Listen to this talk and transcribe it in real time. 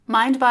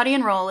Mind, Body,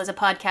 and Roll is a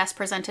podcast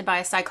presented by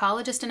a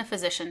psychologist and a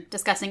physician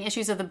discussing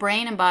issues of the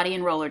brain and body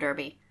in roller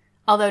derby.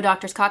 Although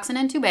Drs. Coxon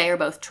and Toubé are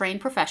both trained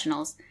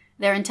professionals,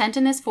 their intent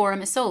in this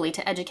forum is solely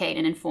to educate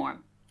and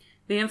inform.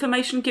 The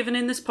information given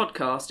in this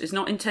podcast is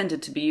not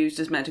intended to be used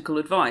as medical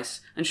advice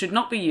and should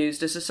not be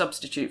used as a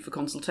substitute for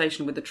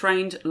consultation with a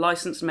trained,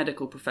 licensed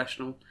medical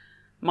professional.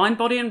 Mind,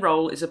 Body, and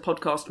Roll is a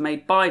podcast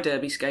made by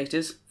derby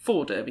skaters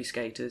for derby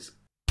skaters.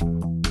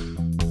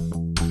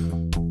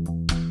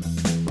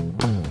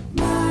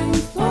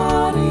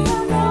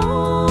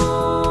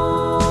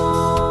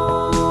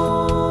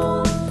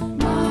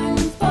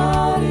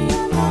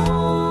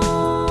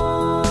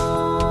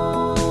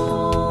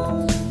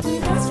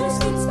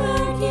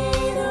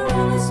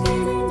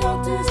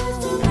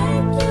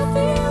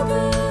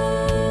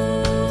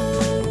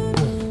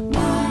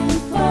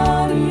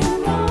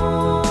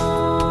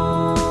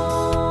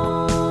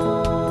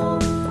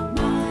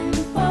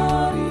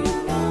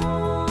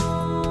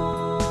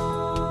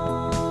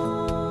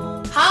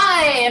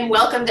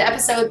 Welcome to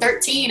episode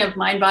 13 of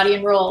Mind, Body,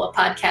 and Roll, a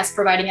podcast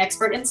providing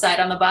expert insight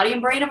on the body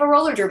and brain of a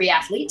roller derby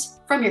athlete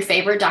from your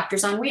favorite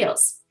doctors on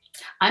wheels.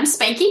 I'm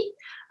Spanky.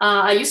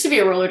 I used to be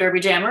a roller derby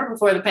jammer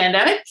before the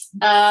pandemic,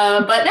 but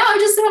now I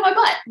just sit on my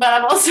butt. But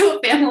I'm also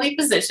a family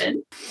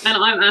physician. And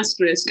I'm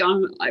Asterisk.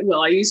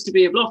 I used to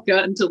be a blocker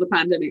until the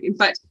pandemic. In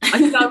fact, I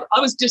think I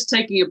was just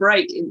taking a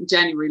break in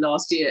January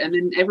last year, and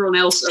then everyone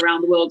else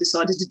around the world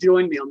decided to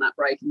join me on that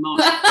break in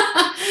March.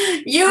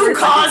 You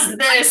caused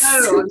this.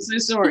 Oh, I'm so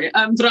sorry.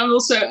 But I'm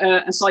also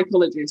a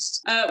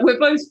psychologist. We're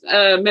both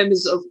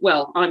members of,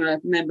 I'm a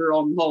member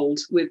on hold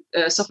with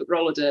Suffolk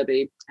Roller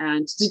Derby.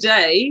 And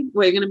today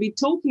we're going to be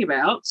talking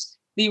about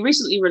the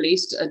recently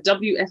released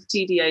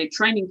WFTDA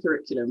training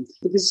curriculum,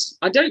 because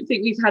I don't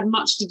think we've had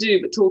much to do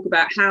but talk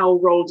about how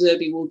roller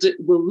derby will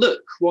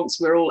look once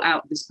we're all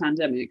out of this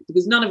pandemic,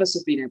 because none of us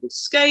have been able to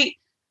skate.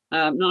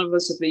 None of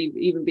us have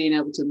even been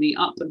able to meet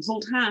up and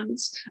hold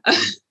hands.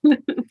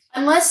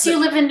 Unless you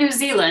live in New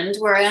Zealand,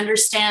 where I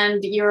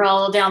understand you're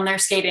all down there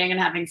skating and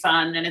having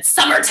fun, and it's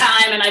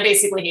summertime, and I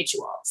basically hate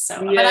you all.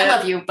 So, yeah. But I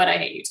love you, but I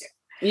hate you too.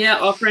 Yeah,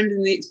 our friends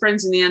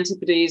in the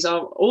Antipodes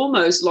are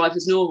almost life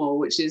as normal,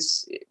 which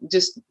is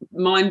just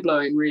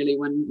mind-blowing, really,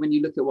 when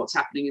you look at what's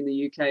happening in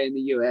the UK and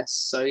the US.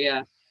 So,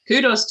 yeah,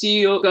 kudos to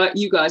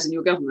you guys and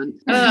your government.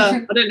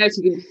 I don't know if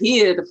you can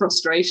hear the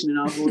frustration in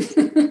our voice.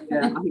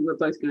 Yeah, I think we're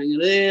both going a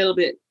little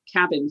bit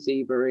cabin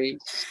fevery.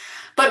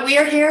 But we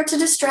are here to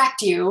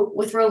distract you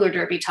with roller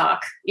derby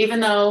talk,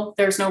 even though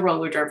there's no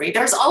roller derby.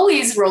 There's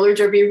always roller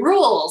derby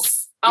rules.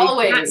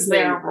 Always exactly.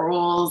 There are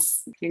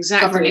rules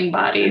governing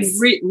bodies.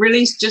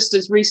 Released just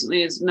as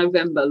recently as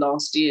November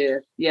last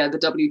year. Yeah, the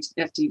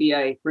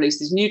WFTDA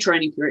released this new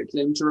training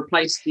curriculum to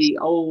replace the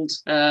old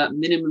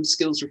minimum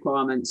skills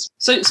requirements.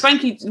 So,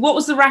 Spanky, what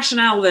was the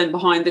rationale then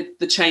behind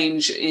the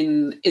change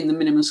in the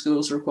minimum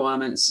skills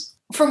requirements?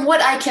 From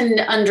what I can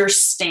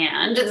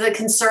understand, the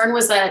concern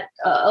was that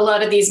a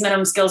lot of these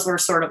minimum skills were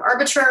sort of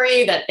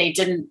arbitrary, that they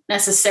didn't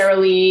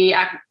necessarily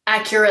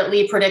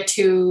accurately predict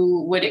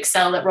who would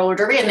excel at roller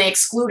derby, and they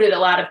excluded a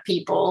lot of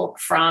people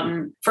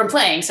from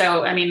playing.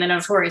 So, I mean, the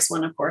notorious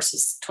one, of course,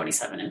 is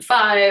 27 and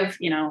 5.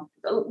 You know,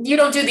 you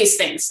don't do these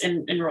things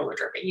in roller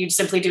derby. You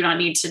simply do not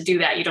need to do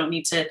that. You don't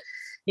need to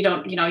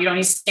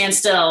stand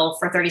still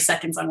for 30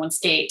 seconds on one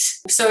skate.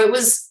 So it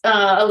was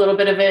a little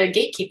bit of a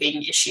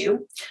gatekeeping issue.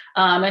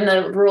 And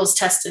the rules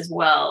test as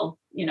well,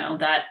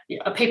 that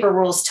a paper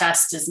rules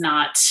test does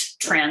not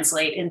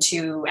translate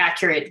into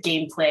accurate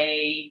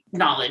gameplay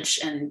knowledge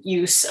and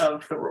use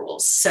of the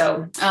rules.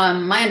 So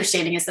my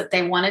understanding is that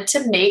they wanted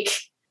to make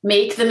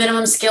the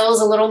minimum skills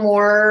a little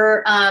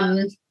more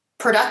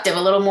productive,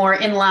 a little more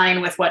in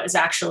line with what is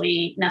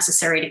actually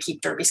necessary to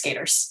keep derby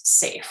skaters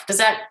safe. Does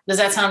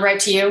that sound right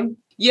to you?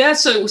 Yeah,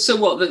 so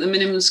what, that the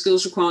minimum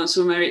skills requirements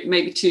were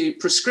maybe too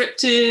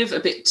prescriptive,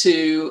 a bit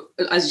too,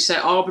 as you say,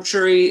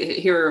 arbitrary.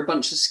 Here are a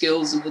bunch of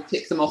skills and we'll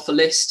tick them off a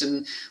list.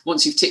 And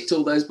once you've ticked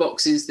all those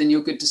boxes, then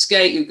you're good to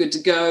skate, you're good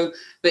to go.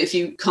 But if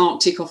you can't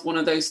tick off one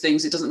of those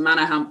things, it doesn't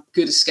matter how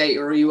good a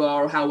skater you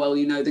are or how well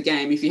you know the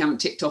game. If you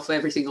haven't ticked off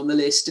everything on the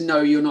list,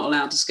 no, you're not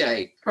allowed to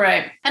skate.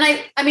 Right. And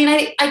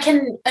I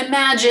can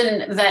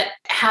imagine that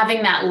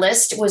having that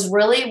list was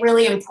really,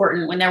 really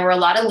important when there were a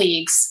lot of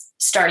leagues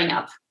starting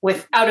up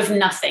with out of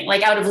nothing,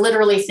 like out of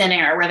literally thin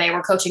air, where they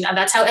were coaching.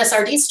 That's how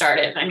SRD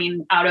started. I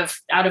mean, out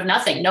of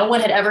nothing. No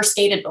one had ever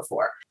skated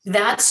before.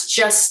 That's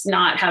just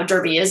not how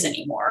derby is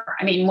anymore.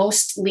 I mean,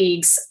 most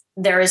leagues,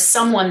 there is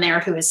someone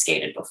there who has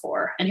skated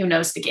before and who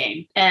knows the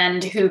game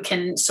and who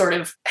can sort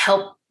of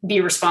help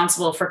be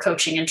responsible for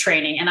coaching and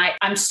training. And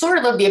I'm sort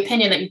of the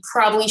opinion that you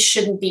probably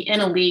shouldn't be in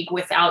a league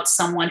without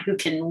someone who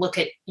can look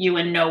at you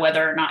and know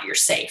whether or not you're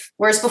safe.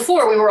 Whereas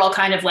before, we were all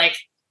kind of like,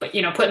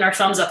 putting our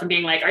thumbs up and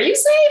being like, are you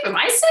safe? Am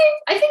I safe?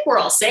 I think we're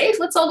all safe.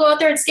 Let's all go out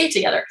there and skate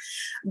together.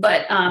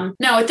 But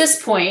no, at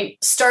this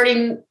point,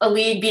 starting a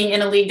league, being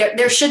in a league,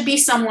 there should be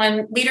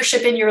someone,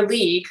 leadership in your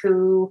league,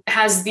 who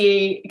has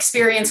the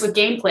experience with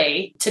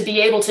gameplay to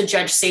be able to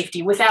judge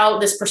safety without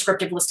this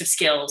prescriptive list of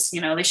skills. You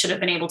know, they should have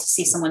been able to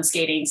see someone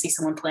skating, see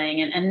someone playing,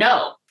 and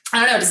know. I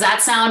don't know. Does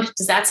that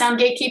sound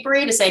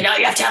gatekeepery to say, no,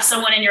 you have to have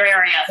someone in your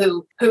area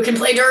who can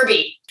play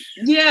derby?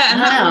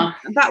 Yeah,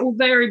 and that will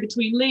vary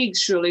between leagues,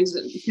 surely,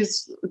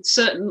 because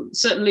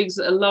certain leagues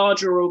that are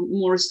larger or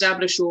more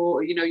established,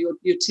 or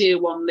your tier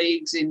one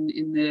leagues in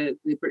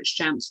the British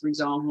Champs, for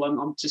example.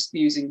 I'm just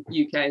using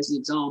UK as an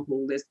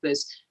example.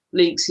 There's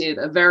leagues here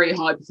that are very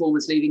high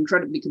performance league,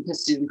 incredibly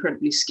competitive,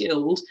 incredibly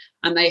skilled,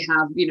 and they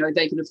have,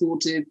 they can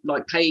afford to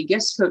pay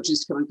guest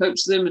coaches to come and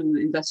coach them and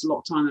invest a lot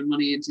of time and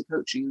money into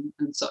coaching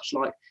and such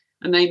like.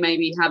 And they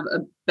maybe have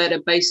a better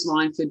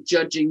baseline for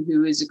judging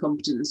who is a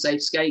competent and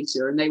safe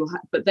skater, and they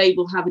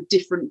will have a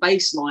different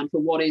baseline for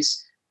what is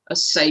a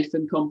safe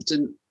and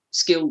competent,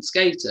 skilled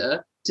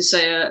skater to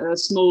say a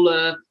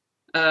smaller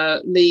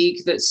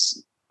league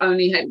that's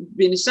only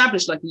been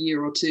established like a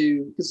year or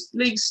two, because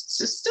leagues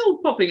are still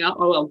popping up.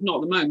 Oh, well, not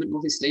at the moment,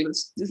 obviously, but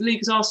the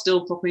leagues are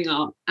still popping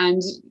up,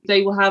 and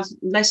they will have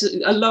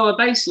a lower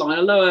baseline,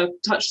 a lower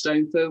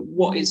touchstone for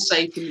what is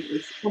safe and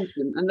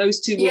competent, and those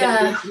two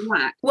will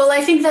lack. Well,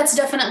 I think that's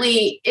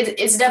definitely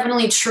it's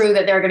definitely true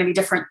that there are going to be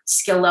different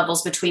skill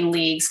levels between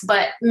leagues,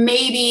 but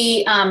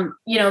maybe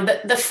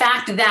the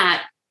fact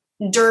that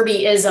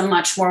derby is a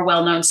much more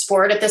well-known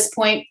sport at this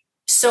point.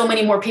 So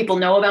many more people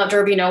know about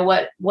derby, know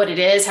what it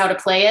is, how to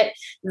play it,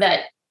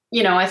 that,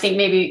 I think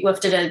maybe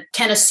WFDDA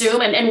can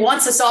assume and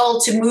wants us all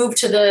to move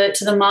to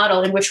the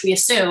model in which we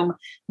assume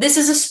this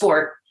is a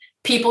sport.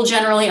 People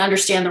generally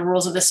understand the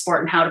rules of the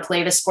sport and how to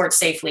play the sport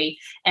safely.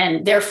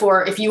 And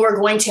therefore, if you are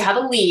going to have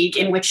a league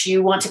in which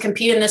you want to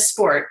compete in this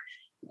sport,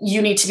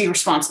 you need to be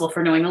responsible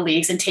for knowing the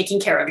leagues and taking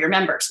care of your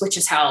members, which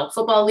is how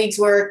football leagues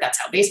work. That's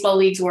how baseball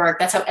leagues work.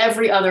 That's how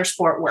every other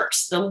sport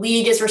works. The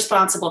league is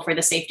responsible for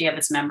the safety of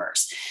its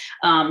members,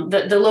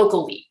 the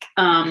local league.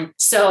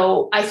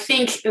 So I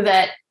think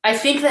that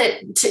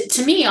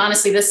to me,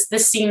 honestly, this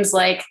seems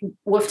like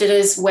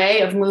WFDDA's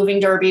way of moving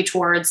derby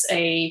towards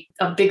a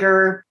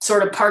bigger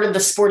sort of part of the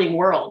sporting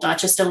world, not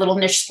just a little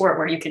niche sport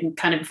where you can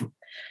kind of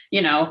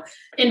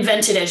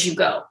invent it as you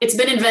go. It's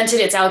been invented,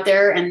 it's out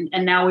there, and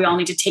now we all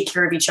need to take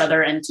care of each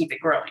other and keep it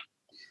growing.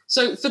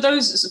 So for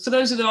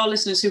those of our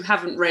listeners who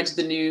haven't read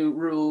the new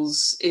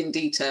rules in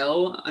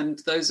detail, and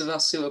those of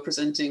us who are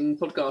presenting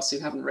podcasts who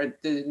haven't read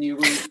the new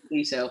rules in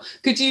detail,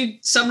 could you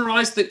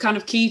summarize the kind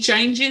of key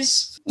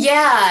changes?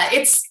 Yeah,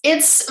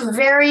 it's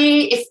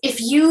very, if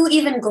you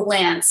even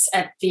glance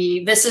at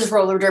the This is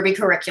Roller Derby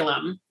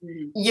curriculum,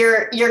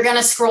 you're going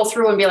to scroll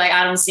through and be like,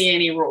 I don't see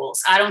any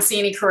rules. I don't see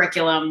any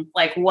curriculum.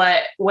 Like,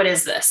 what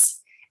is this?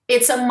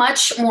 It's a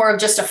much more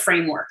of just a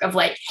framework of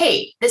like,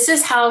 hey, this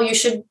is how you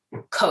should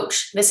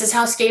coach. This is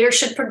how skaters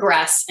should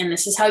progress. And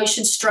this is how you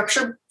should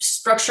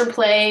structure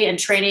play and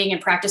training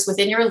and practice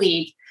within your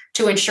league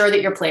to ensure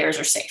that your players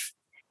are safe.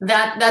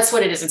 That's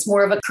what it is. It's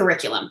more of a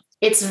curriculum.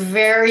 It's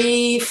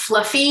very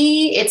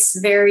fluffy. It's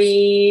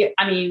very,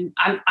 I'm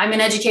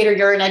an educator.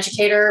 You're an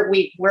educator.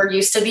 We're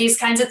used to these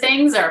kinds of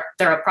things. There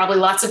are probably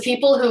lots of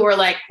people who are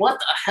like, what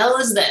the hell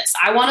is this?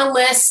 I want a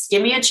list.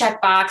 Give me a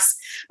checkbox.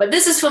 But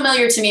this is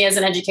familiar to me as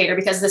an educator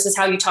because this is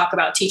how you talk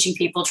about teaching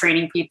people,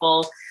 training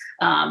people,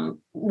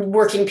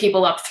 working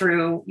people up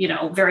through,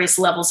 various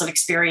levels of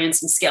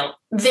experience and skill.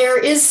 There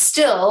is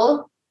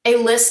still a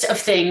list of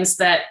things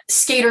that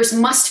skaters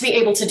must be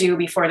able to do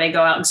before they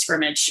go out and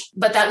scrimmage.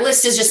 But that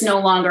list is just no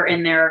longer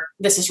in their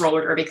This is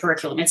Roller Derby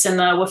curriculum. It's in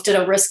the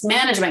WFDDA Risk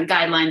Management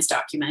Guidelines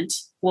document.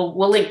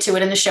 We'll link to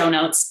it in the show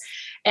notes.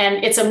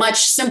 And it's a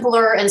much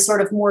simpler and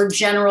sort of more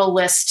general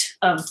list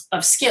of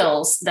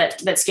skills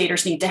that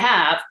skaters need to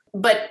have.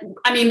 But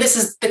this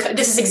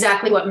is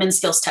exactly what men's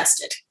skills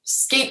tested.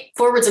 Skate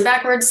forwards and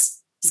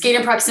backwards, skate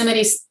in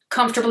proximity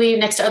comfortably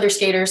next to other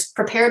skaters,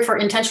 prepared for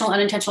intentional,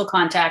 unintentional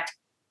contact,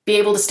 be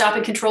able to stop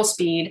and control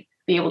speed,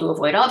 be able to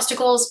avoid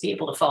obstacles, be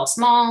able to fall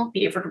small,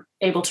 be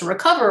able to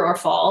recover or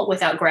fall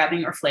without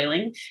grabbing or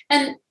flailing,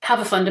 and have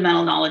a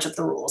fundamental knowledge of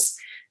the rules.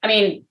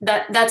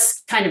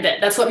 That's kind of it.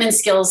 That's what men's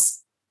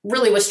skills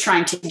really was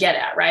trying to get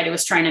at, right? It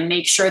was trying to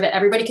make sure that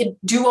everybody could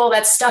do all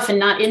that stuff and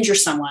not injure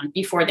someone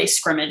before they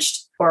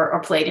scrimmaged or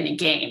played in a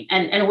game.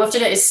 And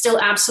WFDDA is still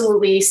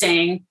absolutely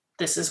saying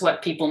this is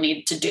what people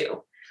need to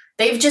do.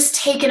 They've just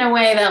taken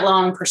away that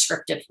long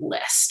prescriptive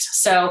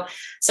list. So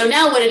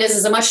now what it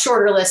is a much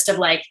shorter list of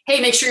like,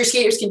 hey, make sure your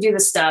skaters can do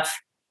this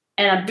stuff,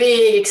 and a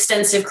big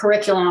extensive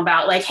curriculum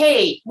about like,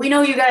 hey, we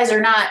know you guys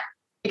are not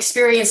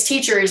experienced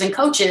teachers and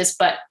coaches,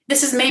 but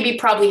this is maybe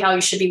probably how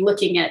you should be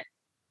looking at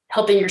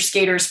helping your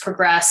skaters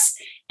progress.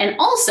 And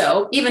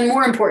also, even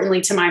more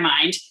importantly to my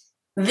mind,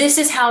 this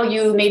is how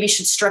you maybe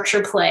should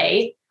structure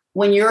play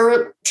when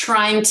you're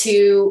trying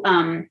to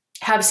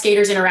have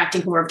skaters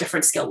interacting who are of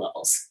different skill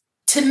levels.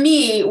 To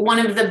me, one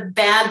of the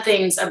bad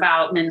things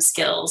about men's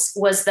skills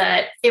was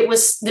that it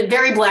was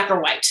very black or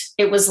white.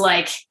 It was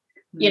like,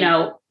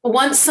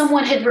 once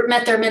someone had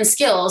met their men's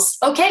skills,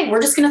 okay,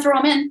 we're just going to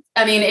throw them in.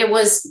 It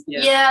was,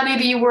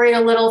 maybe you worried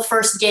a little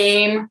first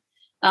game.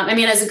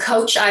 As a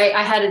coach,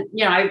 I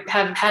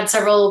have had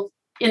several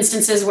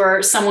instances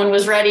where someone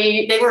was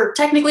ready. They were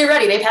technically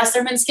ready. They passed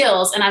their men's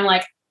skills. And I'm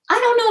like, I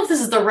don't know if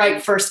this is the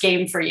right first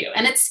game for you.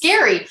 And it's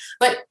scary,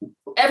 but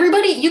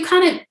everybody, you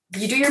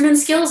do your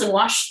men's skills and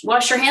wash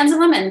your hands of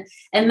them.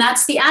 And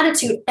that's the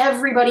attitude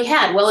everybody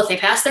had. Well, if they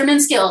pass their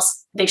men's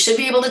skills, they should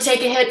be able to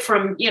take a hit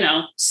from,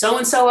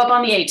 so-and-so up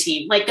on the A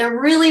team. Like there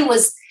really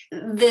was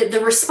the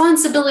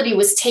responsibility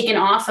was taken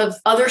off of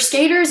other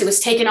skaters. It was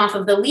taken off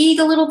of the league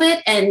a little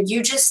bit. And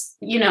you just,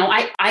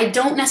 I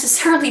don't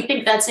necessarily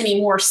think that's any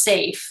more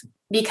safe,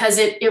 because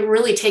it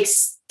really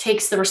takes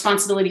the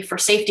responsibility for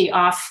safety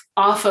off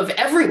of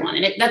everyone.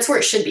 And that's where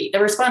it should be. The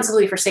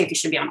responsibility for safety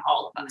should be on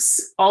all of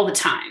us all the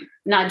time,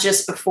 not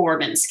just before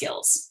men's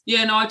skills.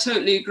 Yeah, no, I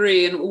totally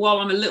agree. And while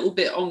I'm a little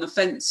bit on the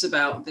fence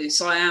about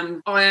this, I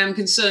am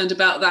concerned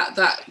about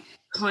that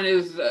kind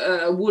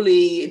of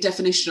woolly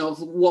definition of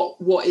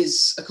what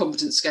is a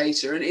competent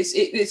skater. And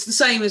it's the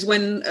same as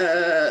when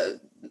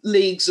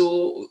leagues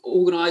or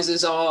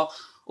organisers are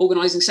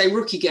organising, say,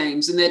 rookie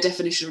games, and their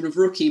definition of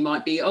rookie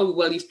might be, oh,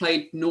 well, you've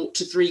played 0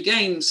 to 3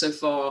 games so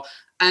far.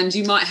 And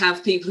you might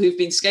have people who've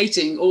been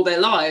skating all their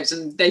lives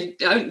and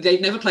they've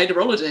never played a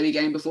roller derby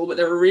game before, but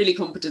they're a really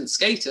competent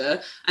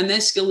skater, and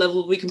their skill level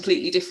will be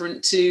completely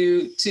different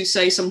to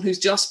say, someone who's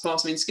just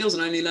passed men's skills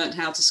and only learned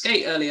how to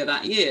skate earlier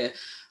that year.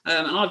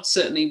 And I've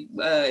certainly,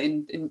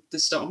 in the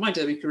start of my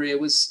derby career,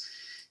 was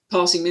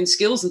passing men's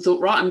skills and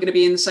thought, right, I'm going to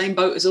be in the same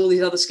boat as all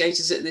these other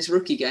skaters at this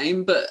rookie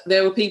game. But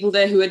there were people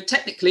there who had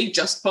technically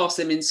just passed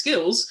them in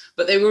skills,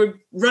 but they were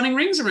running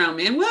rings around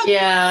me.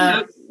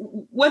 And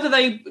whether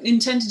they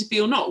intended to be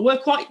or not, were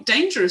quite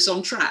dangerous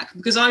on track,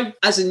 because I,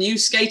 as a new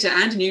skater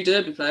and a new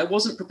derby player,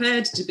 wasn't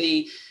prepared to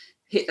be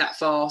hit that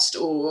fast,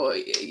 or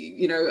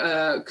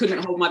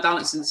couldn't hold my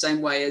balance in the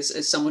same way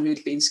as someone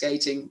who'd been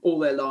skating all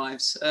their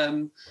lives.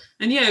 And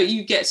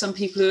you get some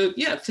people who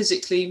are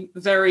physically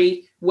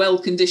very well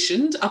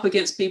conditioned up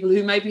against people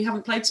who maybe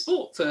haven't played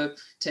sport for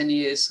 10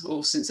 years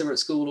or since they were at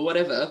school or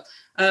whatever.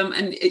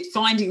 And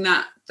finding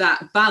that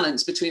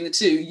balance between the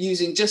two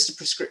using just a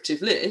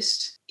prescriptive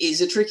list is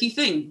a tricky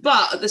thing.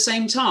 But at the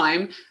same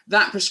time,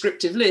 that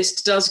prescriptive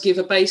list does give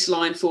a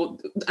baseline for,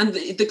 and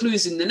the clue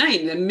is in the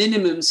name, the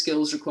minimum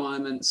skills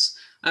requirements.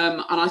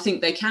 And I think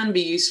they can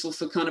be useful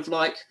for kind of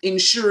like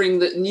ensuring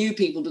that new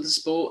people to the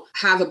sport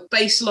have a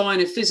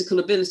baseline of physical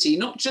ability,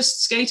 not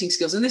just skating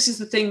skills. And this is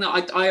the thing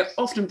that I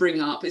often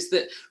bring up, is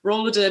that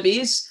roller derby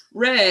is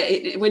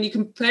rare. When you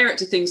compare it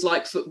to things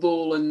like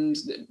football and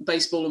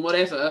baseball and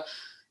whatever,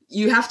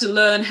 you have to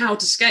learn how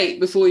to skate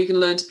before you can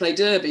learn to play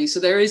derby.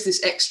 So there is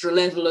this extra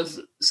level of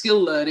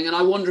skill learning. And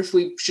I wonder if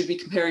we should be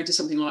comparing to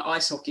something like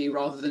ice hockey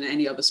rather than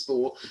any other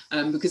sport,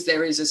 because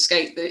there is a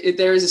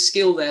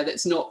skill there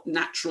that's not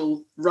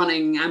natural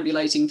running,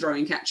 ambulating,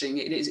 throwing, catching.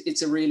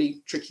 It's a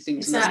really tricky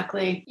thing to learn.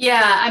 Exactly.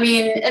 Yeah. I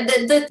mean,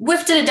 the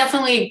WIFTA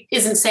definitely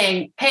isn't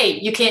saying,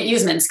 hey, you can't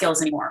use men's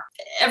skills anymore.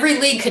 Every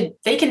league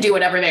can do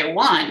whatever they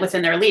want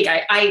within their league.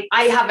 I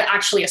have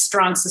actually a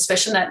strong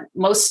suspicion that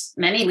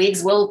many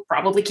leagues will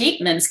probably keep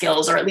men's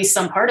skills, or at least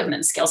some part of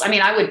men's skills. I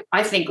mean,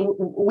 I think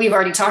we've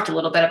already talked a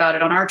little bit about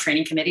it on our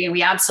training committee, and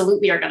we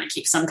absolutely are going to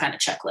keep some kind of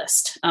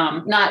checklist.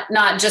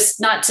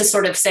 Not to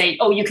sort of say,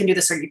 oh, you can do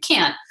this or you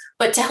can't,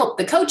 but to help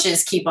the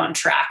coaches keep on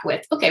track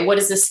with, okay, what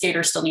does this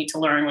skater still need to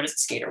learn? What is the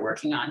skater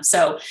working on?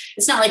 So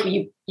it's not like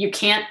you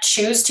can't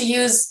choose to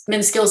use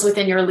men's skills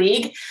within your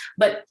league,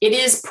 but it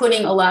is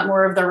putting a lot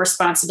more of the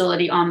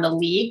responsibility on the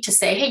league to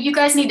say, hey, you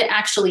guys need to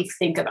actually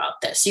think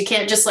about this. You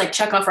can't just like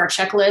check off our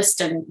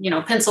checklist and,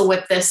 pencil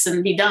whip this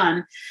and be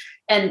done.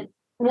 And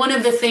one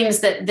of the things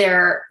that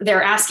they're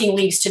asking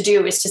leagues to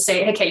do is to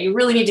say, okay, you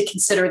really need to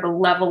consider the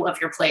level of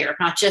your player,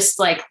 not just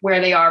like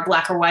where they are,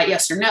 black or white,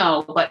 yes or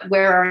no, but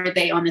where are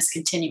they on this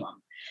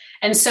continuum?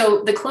 And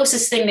so the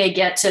closest thing they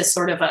get to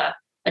sort of a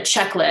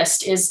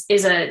checklist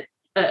is a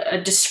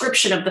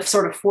description of the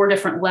sort of 4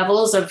 different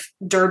levels of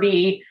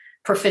derby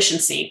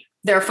proficiency.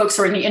 There are folks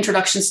who are in the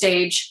introduction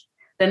stage,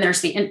 then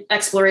there's the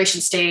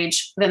exploration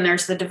stage, then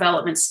there's the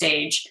development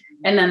stage,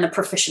 and then the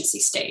proficiency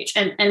stage.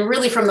 And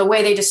really from the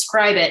way they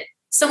describe it,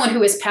 someone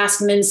who has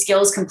passed men's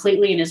skills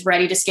completely and is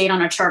ready to skate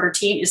on a charter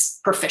team is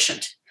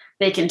proficient.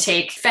 They can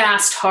take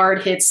fast,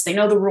 hard hits. They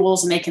know the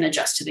rules and they can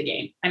adjust to the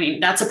game. I mean,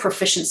 that's a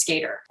proficient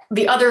skater.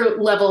 The other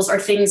levels are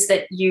things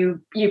that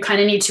you kind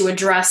of need to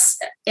address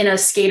in a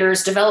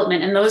skater's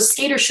development. And those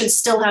skaters should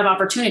still have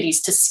opportunities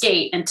to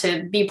skate and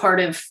to be part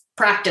of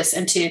practice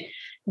and to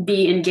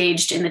be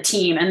engaged in the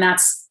team. And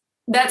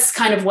that's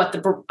kind of what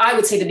I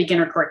would say the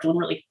beginner curriculum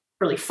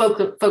really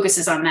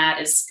focuses on, that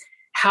is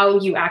how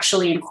you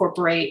actually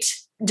incorporate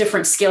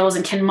different skills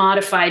and can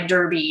modify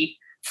derby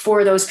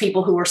for those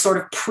people who are sort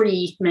of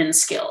pre-men's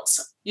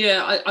skills.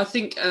 Yeah, I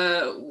think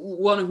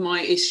one of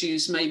my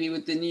issues maybe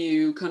with the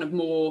new kind of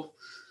more,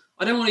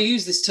 I don't want to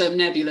use this term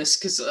nebulous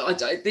because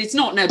it's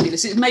not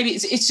nebulous.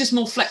 It's just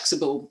more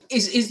flexible.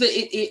 Is that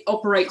it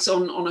operates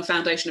on a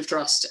foundation of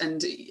trust.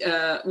 And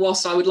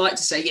whilst I would like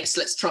to say, yes,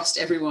 let's trust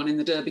everyone in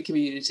the derby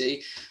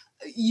community,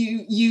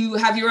 you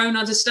have your own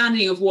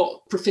understanding of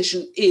what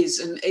proficient is.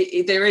 And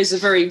there is a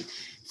very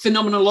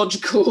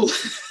phenomenological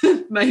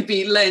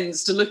maybe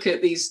lens to look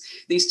at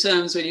these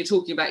terms when you're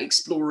talking about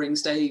exploring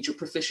stage or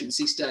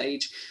proficiency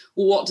stage.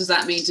 Well, what does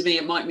that mean to me?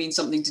 It might mean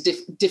something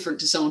different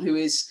to someone who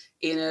is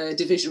in a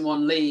Division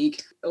 1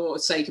 league, or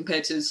say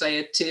compared to, say,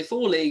 a Tier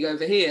 4 league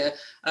over here,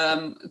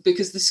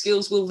 because the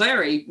skills will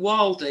vary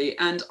wildly.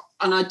 And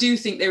I do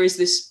think there is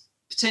this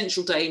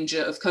potential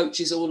danger of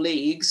coaches or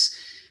leagues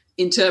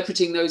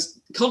interpreting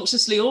those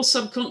consciously or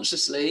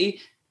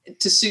subconsciously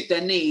to suit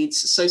their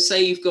needs. So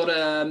say you've got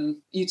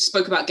you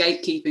spoke about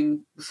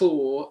gatekeeping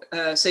before,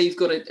 say you've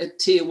got a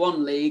Tier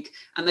 1 league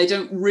and they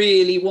don't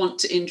really want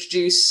to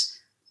introduce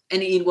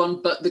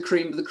anyone but the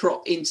cream of the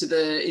crop into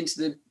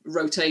the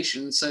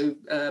rotation, so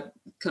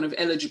kind of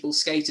eligible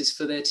skaters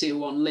for their Tier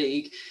 1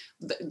 league.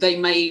 They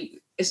may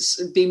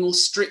be more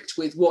strict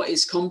with what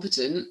is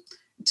competent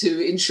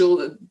to ensure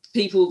that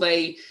people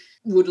they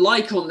would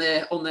like on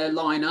their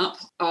lineup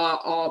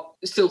are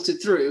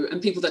filtered through,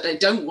 and people that they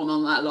don't want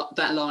on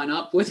that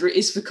lineup, whether it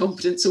is for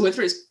competence or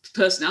whether it's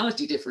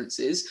personality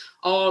differences,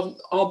 are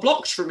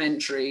blocked from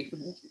entry,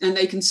 and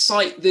they can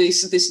cite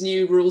this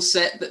new rule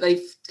set that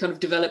they've kind of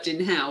developed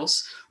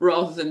in-house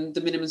rather than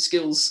the minimum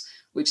skills,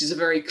 which is a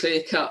very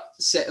clear-cut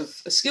set of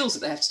skills that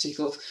they have to tick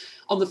off.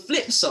 On the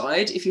flip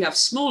side, if you have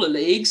smaller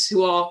leagues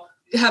who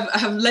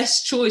have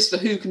less choice for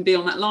who can be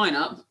on that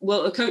lineup,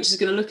 well, a coach is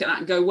going to look at that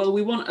and go, well,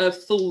 we want a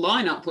full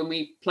lineup when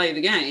we play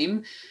the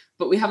game,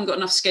 but we haven't got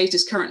enough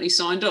skaters currently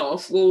signed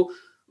off. Well,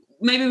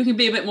 maybe we can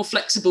be a bit more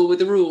flexible with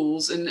the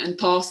rules and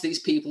pass these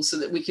people so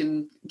that we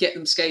can get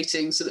them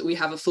skating, so that we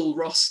have a full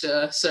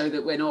roster, so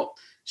that we're not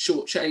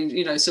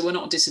shortchanged, so we're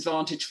not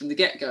disadvantaged from the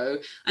get-go.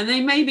 And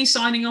they may be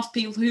signing off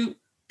people who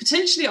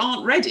potentially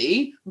aren't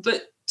ready,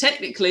 but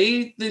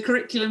technically the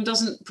curriculum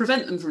doesn't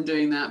prevent them from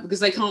doing that, because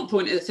they can't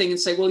point at a thing and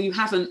say, well, you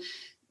haven't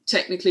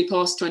technically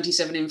passed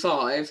 27 in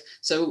 5,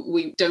 so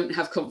we don't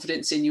have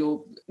confidence in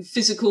your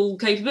physical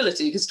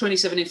capability, because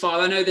 27 in 5,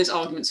 I know there's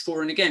arguments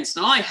for and against,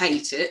 and I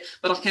hate it,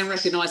 but I can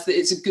recognise that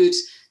it's a good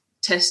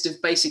test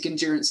of basic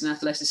endurance and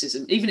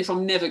athleticism. Even if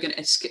I'm never going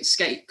to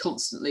skate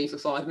constantly for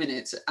 5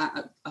 minutes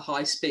at a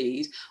high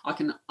speed, I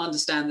can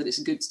understand that it's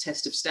a good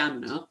test of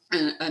stamina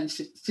and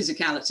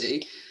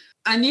physicality.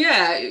 And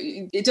yeah,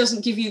 it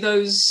doesn't give you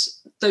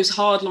those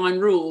hardline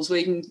rules where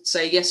you can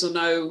say yes or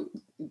no,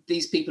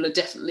 these people are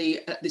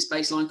definitely at this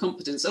baseline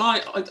competence. And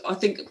I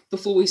think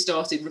before we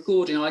started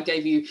recording, I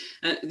gave you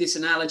this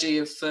analogy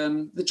of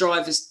the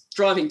driver's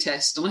driving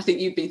test. And I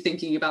think you've been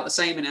thinking about the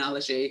same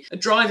analogy. A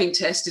driving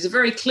test is a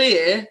very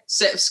clear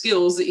set of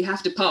skills that you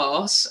have to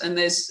pass. And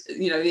there's,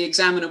 the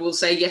examiner will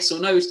say yes or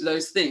no to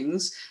those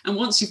things. And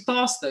once you've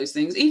passed those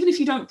things, even if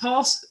you don't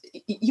pass,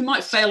 you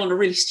might fail on a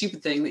really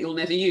stupid thing that you'll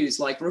never use,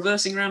 like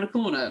reversing around a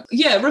corner.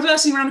 Yeah,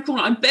 reversing around a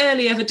corner. I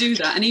barely ever do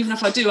that. And even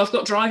if I do, I've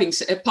got parking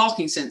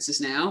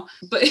sensors now.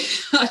 But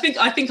I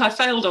think I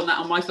failed on that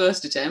on my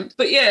first attempt.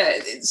 But yeah,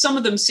 some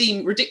of them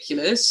seem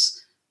ridiculous,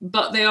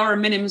 but they are a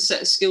minimum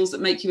set of skills that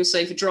make you a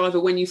safer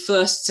driver when you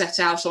first set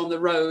out on the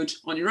road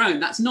on your own.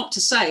 That's not to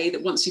say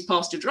that once you've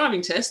passed your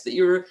driving test that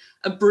you're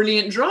a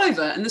brilliant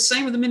driver. And the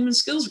same with the minimum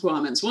skills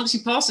requirements. Once you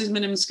pass these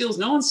minimum skills,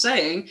 no one's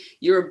saying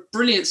you're a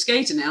brilliant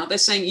skater now. They're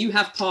saying you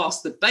have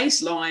passed the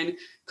baseline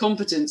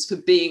competence for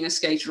being a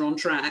skater on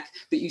track,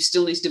 but you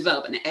still need to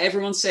develop. And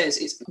everyone says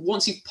it's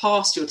once you've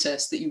passed your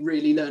test that you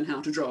really learn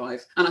how to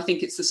drive. And I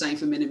think it's the same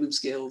for minimum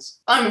skills.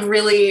 I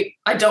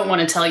don't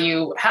want to tell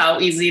you how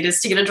easy it is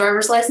to get a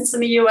driver's license in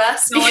the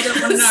US. No, I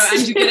don't want to know.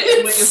 And you get it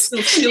when you're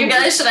still children. You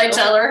guys, should I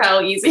tell her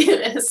how easy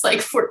it is? Like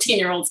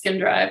 14-year-olds can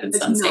drive in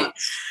some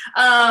states.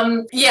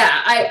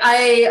 Yeah,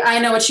 I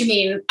know what you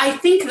mean. I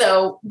think,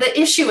 though, the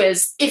issue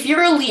is if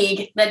you're a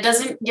league that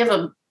doesn't give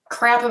a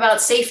crap about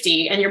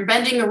safety and you're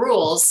bending the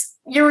rules,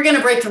 you're going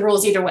to break the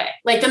rules either way.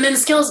 Like the men's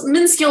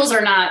skills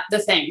are not the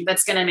thing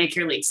that's going to make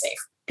your league safe.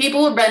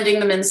 People are bending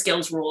the men's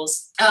skills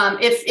rules.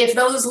 If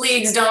those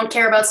leagues don't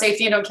care about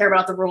safety and don't care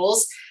about the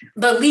rules,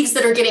 the leagues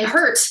that are getting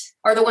hurt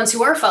are the ones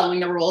who are following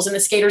the rules, and the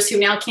skaters who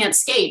now can't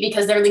skate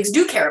because their leagues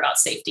do care about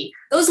safety.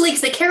 Those leagues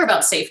that care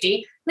about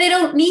safety, they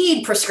don't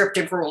need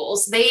prescriptive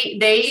rules.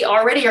 They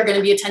already are going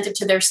to be attentive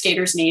to their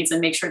skaters' needs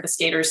and make sure the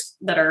skaters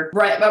that are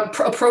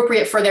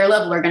appropriate for their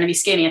level are going to be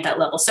skating at that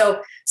level.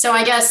 So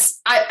I guess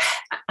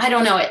I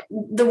don't know.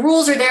 The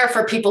rules are there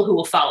for people who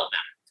will follow them.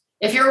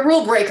 If you're a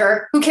rule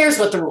breaker, who cares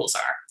what the rules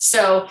are?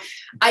 So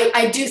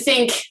I do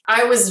think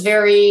I was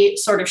very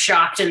sort of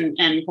shocked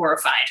and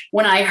horrified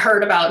when I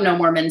heard about no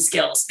more men's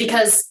skills,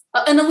 because,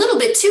 and a little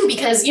bit too,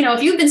 because,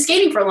 if you've been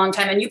skating for a long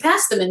time and you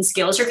pass the men's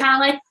skills, you're kind of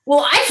like,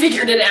 well, I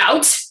figured it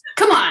out.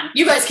 Come on,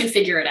 you guys can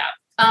figure it out.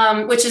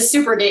 Which is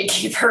super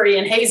gatekeepery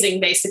and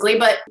hazing, basically.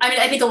 But I mean,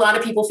 I think a lot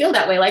of people feel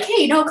that way. Like,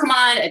 hey, no, come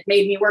on. It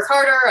made me work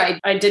harder.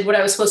 I did what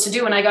I was supposed to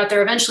do and I got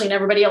there eventually, and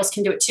everybody else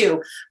can do it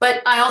too.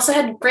 But I also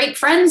had great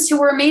friends who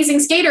were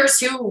amazing skaters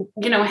who,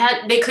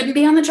 they couldn't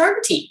be on the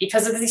Jarber team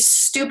because of these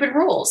stupid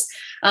rules.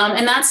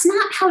 And that's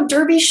not how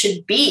derby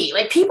should be.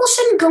 Like, people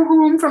shouldn't go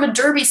home from a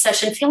derby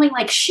session feeling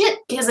like shit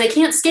because they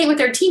can't skate with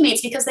their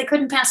teammates because they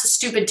couldn't pass a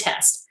stupid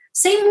test.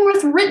 Same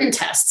with written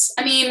tests.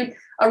 I mean,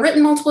 a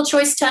written multiple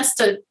choice test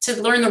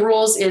to learn the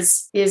rules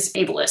is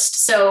ableist.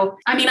 So,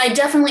 I mean,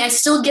 I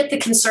still get the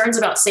concerns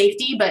about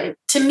safety, but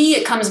to me,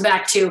 it comes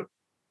back to,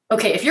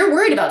 okay, if you're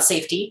worried about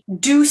safety,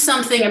 do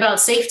something about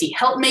safety.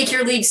 Help make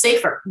your league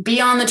safer. Be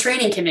on the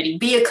training committee.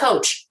 Be a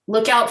coach.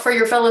 Look out for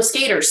your fellow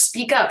skaters.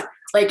 Speak up.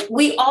 Like,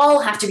 we all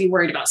have to be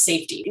worried about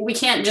safety. We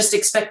can't just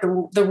expect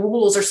the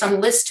rules or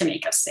some list to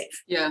make us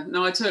safe. Yeah,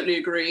 no, I totally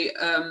agree,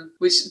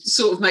 which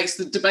sort of makes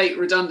the debate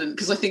redundant,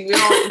 because I think we are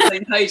on the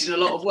same page in a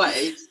lot of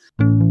ways.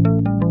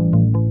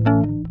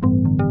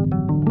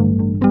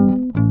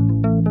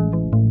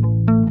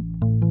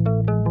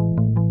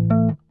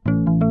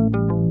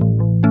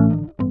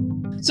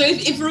 So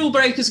if rule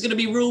breakers are going to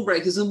be rule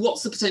breakers, then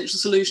what's the potential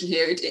solution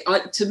here?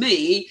 To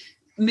me,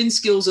 min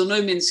skills or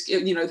no min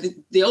skill,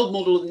 the old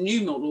model or the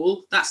new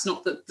model, that's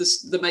not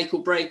the make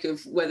or break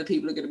of whether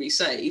people are going to be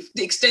safe.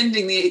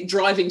 Extending the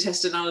driving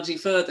test analogy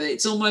further,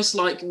 it's almost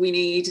like we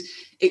need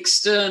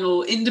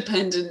external,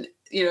 independent,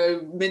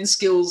 min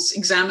skills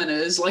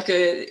examiners, like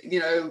a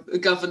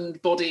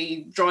governed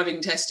body driving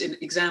test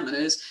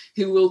examiners,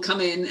 who will come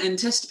in and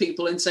test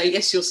people and say,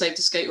 yes, you're safe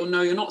to skate, or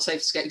no, you're not safe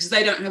to skate, because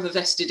they don't have a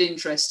vested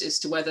interest as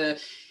to whether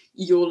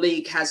your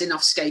league has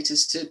enough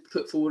skaters to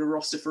put forward a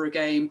roster for a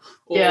game,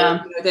 or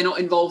they're not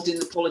involved in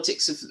the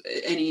politics of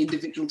any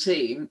individual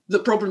team. The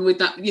problem with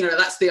that,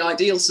 that's the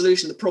ideal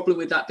solution. The problem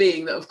with that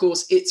being that, of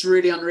course, it's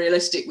really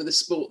unrealistic with a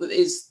sport that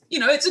is,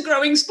 it's a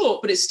growing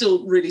sport, but it's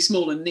still really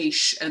small and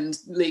niche, and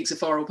leagues are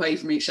far away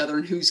from each other.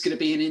 And who's going to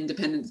be an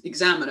independent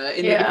examiner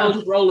in the world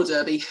of roller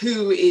derby?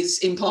 Who is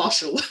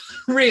impartial?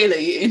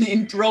 Really,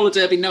 in roller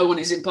derby, no one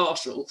is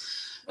impartial.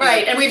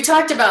 Right. And we've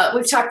talked about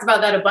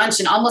that a bunch,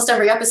 and almost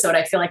every episode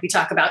I feel like we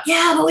talk about,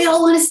 but we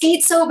all want to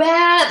skate so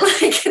bad.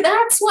 Like,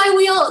 that's why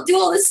we all do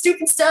all this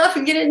stupid stuff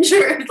and get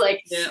injured.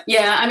 Like,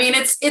 I mean,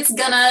 it's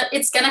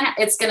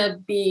gonna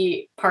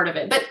be part of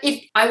it. But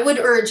if I would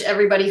urge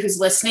everybody who's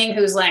listening,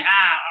 who's like,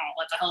 I don't know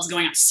what the hell is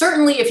going on.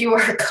 Certainly if you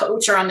are a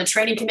coach or on the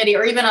training committee,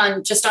 or even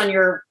on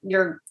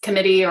your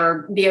committee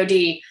or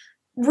BOD,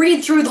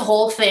 read through the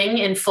whole thing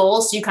in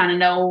full so you kind of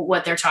know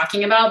what they're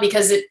talking about,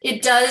 because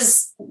it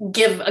does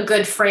give a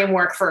good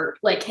framework for,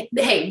 like,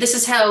 hey, this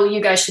is how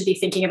you guys should be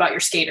thinking about your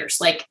skaters.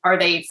 Like, are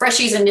they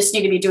freshies and just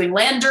need to be doing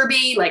land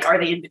derby? Like, are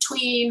they in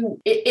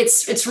between?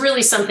 It's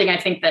really something I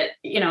think that,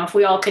 if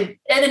we all could,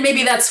 and then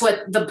maybe that's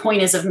what the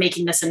point is of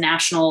making this a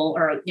national,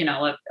 or, a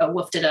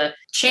WFDA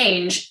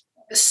change,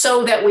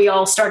 so that we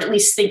all start at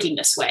least thinking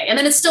this way. And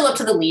then it's still up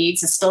to the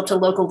leagues, it's still up to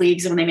local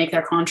leagues, and when they make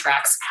their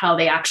contracts, how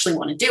they actually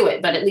want to do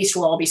it. But at least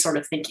we'll all be sort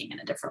of thinking in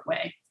a different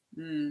way.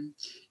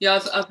 Yeah,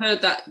 I've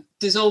heard that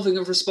dissolving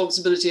of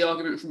responsibility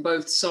argument from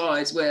both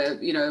sides, where,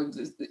 on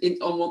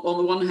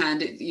the one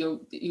hand,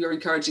 you're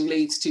encouraging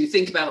leagues to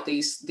think about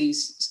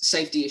these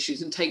safety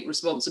issues and take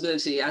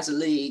responsibility as a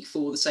league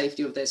for the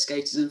safety of their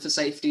skaters and for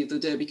safety of the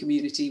derby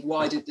community,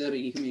 wider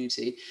derby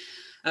community.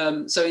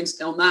 So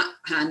on that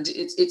hand,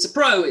 it's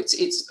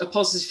a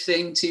positive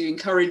thing to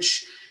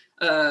encourage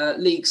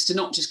leagues to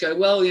not just go,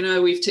 well,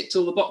 we've ticked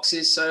all the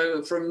boxes,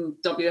 so from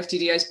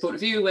WFTDA's point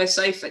of view, we're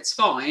safe, it's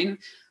fine,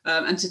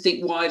 and to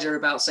think wider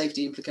about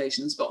safety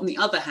implications. But on the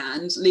other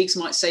hand, leagues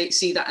might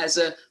see that as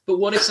but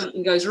what if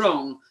something goes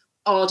wrong?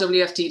 Are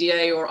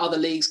WFTDA or other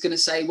leagues going to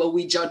say, well,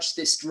 we judged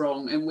this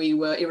wrong and we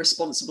were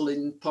irresponsible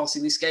in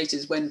passing these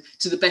skaters, when,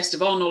 to the best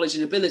of our knowledge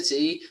and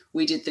ability,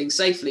 we did things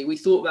safely. We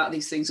thought about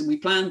these things and we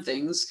planned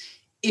things.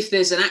 If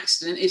there's an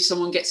accident, if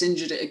someone gets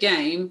injured at a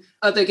game,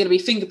 are there going to be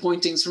finger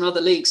pointings from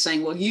other leagues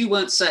saying, well, you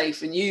weren't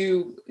safe and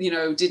you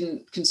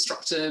didn't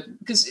construct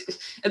because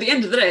at the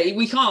end of the day,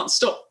 we can't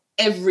stop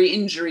every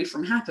injury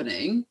from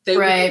happening. They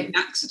were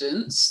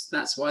accidents.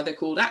 That's why they're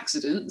called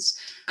accidents.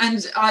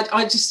 And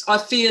I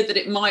fear that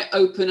it might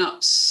open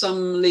up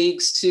some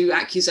leagues to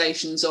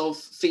accusations of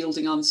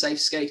fielding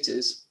unsafe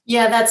skaters.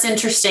 Yeah, that's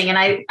interesting. And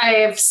I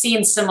have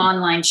seen some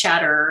online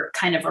chatter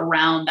kind of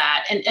around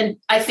that. And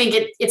I think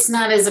it's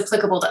not as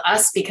applicable to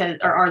us because,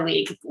 or our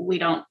league, we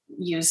don't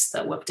use the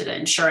WFDA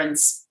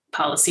insurance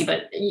policy,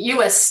 but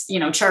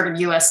chartered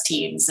US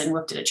teams and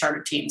WFDA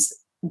chartered teams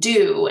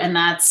do. And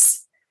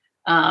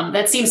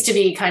that seems to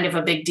be kind of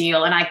a big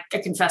deal. And I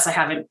confess I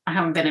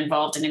haven't been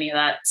involved in any of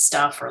that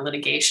stuff or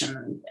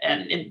litigation.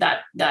 And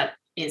that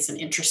is an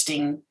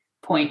interesting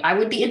point. I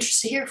would be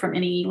interested to hear from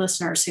any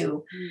listeners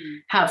who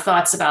have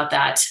thoughts about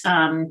that.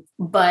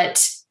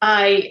 But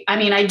I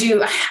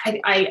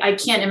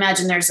can't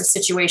imagine there's a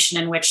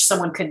situation in which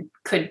someone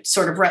could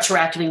sort of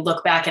retroactively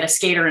look back at a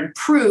skater and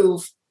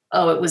prove,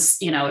 it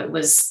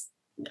was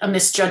a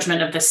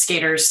misjudgment of the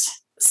skater's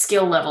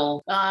skill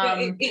level.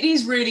 It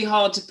is really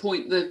hard to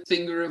point the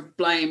finger of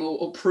blame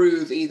or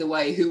prove either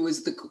way who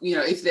was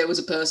if there was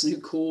a person who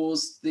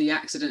caused the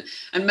accident.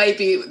 And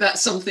maybe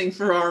that's something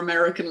for our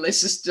American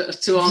listeners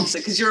to answer,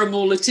 because you're a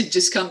more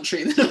litigious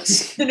country than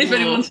us. And if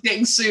anyone's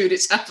getting sued,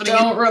 it's happening.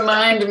 Don't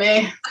remind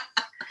me.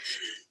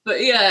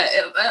 But yeah,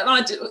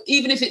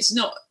 even if it's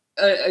not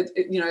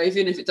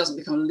even if it doesn't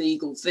become a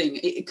legal thing,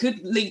 it could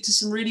lead to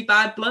some really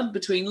bad blood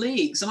between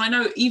leagues. And I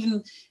know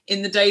even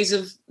in the days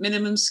of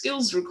minimum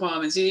skills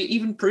requirements,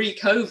 even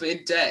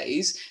pre-COVID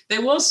days,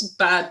 there was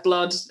bad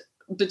blood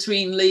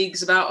between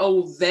leagues about,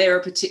 oh, they're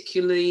a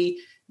particularly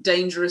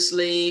dangerous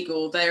league,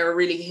 or they're a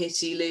really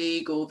hitty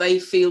league, or they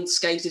field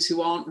skaters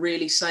who aren't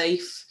really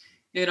safe.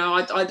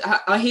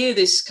 I hear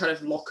this kind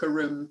of locker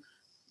room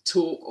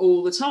talk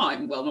all the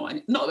time. Well, not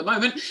at the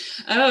moment.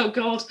 Oh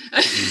God.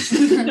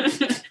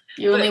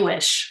 You only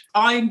wish.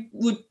 I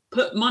would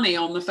put money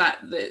on the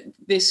fact that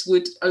this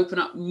would open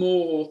up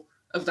more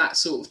of that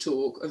sort of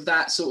talk, of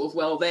that sort of,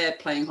 well, they're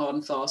playing hard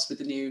and fast with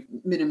the new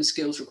minimum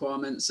skills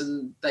requirements,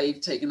 and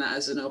they've taken that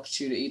as an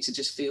opportunity to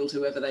just field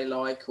whoever they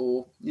like,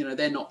 or,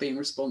 they're not being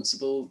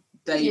responsible.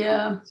 They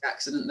caused the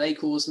accident, they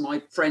caused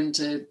my friend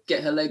to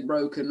get her leg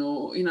broken,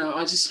 or,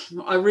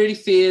 I really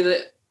fear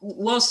that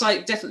whilst I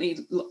definitely,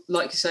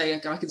 like you say,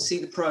 I can see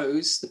the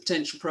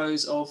potential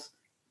pros of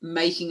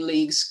making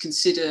leagues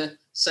consider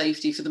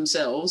safety for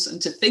themselves and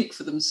to think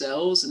for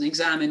themselves and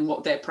examine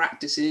what their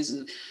practice is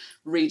and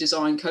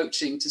redesign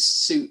coaching to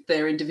suit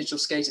their individual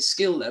skaters'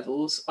 skill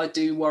levels, I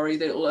do worry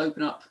that it will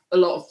open up a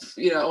lot of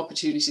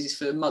opportunities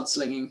for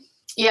mudslinging.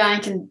 Yeah,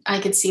 I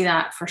could see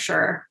that for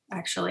sure.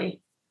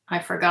 Actually, I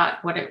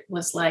forgot what it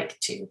was like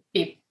to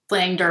be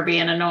playing derby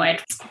and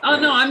annoyed. Oh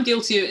no, I'm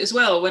guilty of it as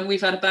well. When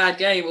we've had a bad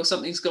game or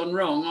something's gone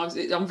wrong,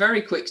 I'm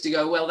very quick to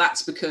go, well,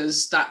 that's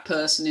because that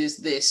person is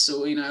this,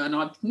 or and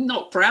I'm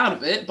not proud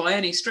of it by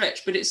any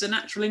stretch, but it's a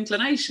natural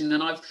inclination.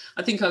 And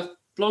I think I've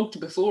blogged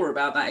before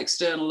about that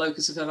external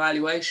locus of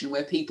evaluation,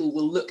 where people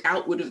will look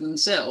outward of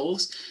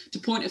themselves to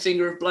point a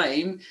finger of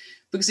blame,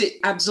 because it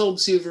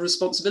absolves you of a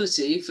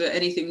responsibility for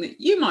anything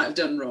that you might have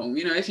done wrong.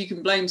 If you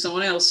can blame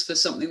someone else for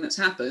something that's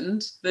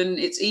happened, then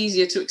it's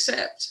easier to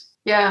accept.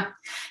 Yeah.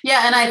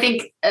 And I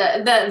think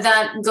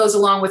that goes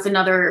along with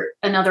another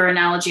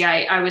analogy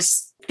I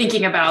was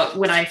thinking about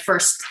when I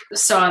first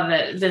saw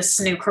this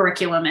new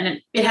curriculum,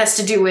 and it has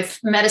to do with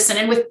medicine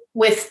and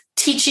with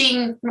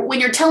teaching when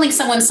you're telling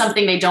someone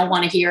something they don't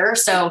want to hear.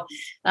 So,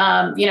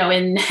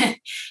 in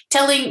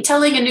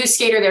telling a new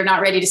skater they're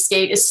not ready to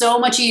skate is so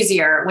much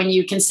easier when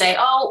you can say,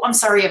 oh, I'm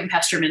sorry, you haven't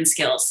passed your min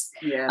skills.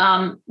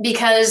 Yeah.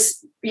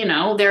 Because,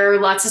 there are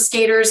lots of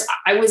skaters.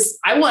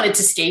 I wanted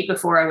to skate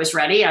before I was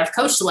ready. I've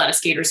coached a lot of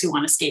skaters who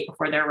want to skate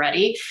before they're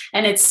ready.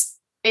 And it's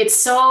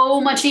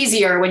so much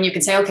easier when you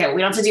can say, okay,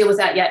 we don't have to deal with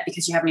that yet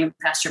because you haven't even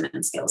passed your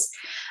min skills.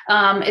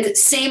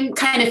 Same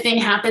kind of thing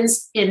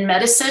happens in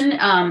medicine,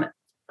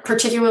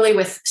 particularly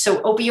with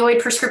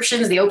opioid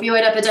prescriptions, the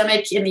opioid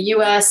epidemic in the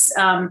US.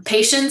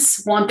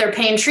 Patients want their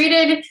pain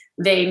treated.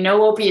 They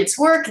know opiates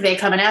work. They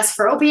come and ask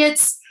for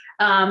opiates.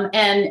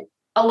 And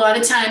a lot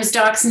of times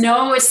docs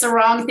know it's the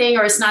wrong thing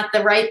or it's not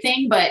the right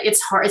thing, but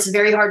it's hard. It's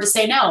very hard to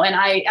say no. And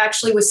I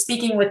actually was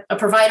speaking with a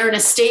provider in a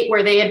state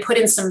where they had put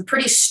in some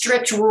pretty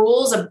strict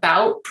rules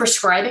about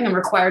prescribing and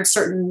required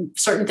certain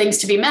things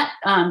to be met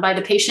by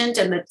the patient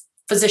and the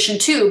physician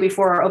too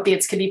before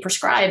opiates could be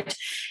prescribed.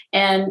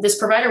 And this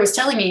provider was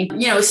telling me,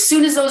 as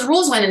soon as those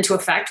rules went into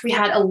effect, we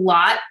had a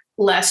lot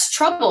less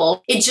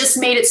trouble. It just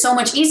made it so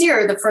much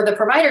easier for the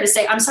provider to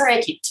say, I'm sorry,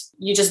 I can't.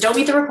 You just don't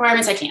meet the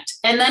requirements. I can't.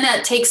 And then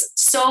it takes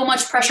so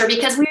much pressure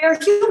because we are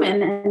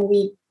human and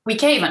we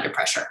cave under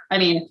pressure. I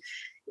mean,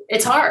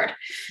 it's hard.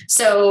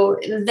 So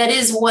that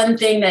is one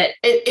thing that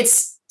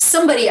it's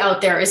somebody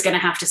out there is going to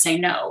have to say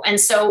no. And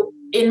so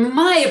in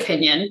my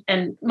opinion,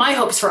 and my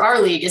hopes for our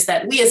league is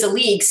that we as a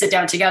league sit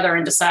down together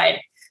and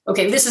decide,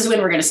 okay, this is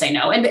when we're going to say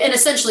no, and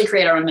essentially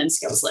create our own men's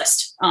skills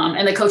list.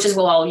 And the coaches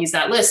will all use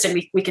that list, and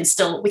we can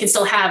still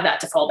have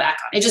that to fall back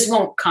on. It just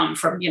won't come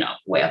from,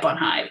 way up on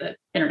high, the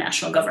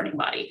international governing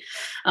body.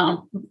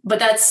 But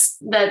that's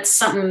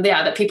something,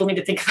 that people need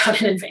to think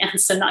about in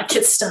advance and not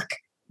get stuck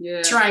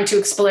trying to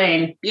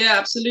explain. Yeah,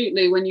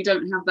 absolutely. When you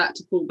don't have that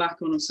to fall back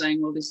on of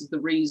saying, well, this is the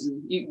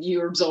reason,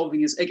 you're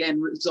absolving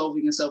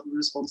yourself of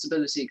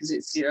responsibility because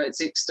it's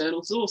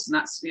external source, and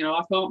that's,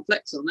 I can't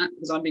flex on that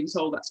because I'm being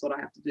told that's what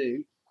I have to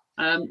do.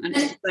 And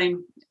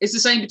it's the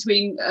same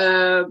between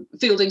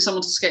fielding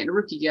someone to skate in a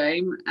rookie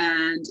game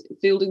and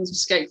fielding to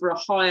skate for a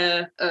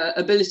higher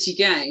ability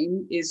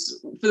game.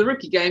 Is for the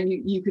rookie game,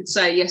 you could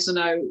say yes or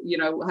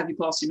no, have you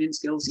passed your min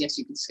skills? Yes,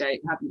 you can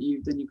skate. Haven't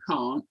you? Then you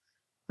can't.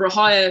 For a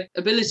higher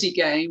ability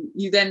game,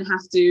 you then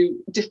have to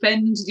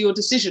defend your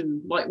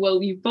decision. Like,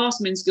 well, you've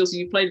passed min skills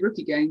and you've played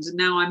rookie games, and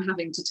now I'm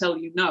having to tell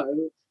you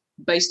no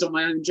based on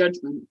my own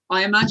judgment.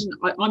 I imagine,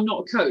 I'm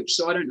not a coach,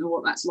 so I don't know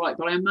what that's like,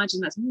 but I imagine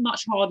that's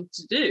much harder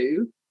to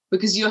do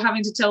because you're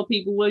having to tell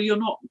people, well, you're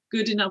not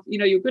good enough.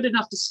 You're good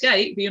enough to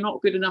skate, but you're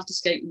not good enough to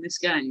skate in this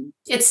game.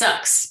 It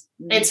sucks.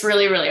 It's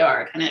really, really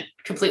hard, and it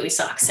completely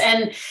sucks.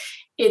 And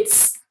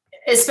it's,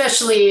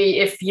 especially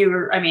if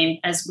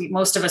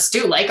most of us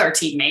do like our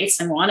teammates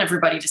and want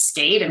everybody to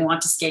skate and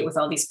want to skate with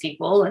all these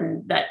people.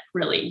 And that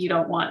really, you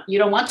don't want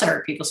to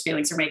hurt people's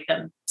feelings or make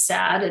them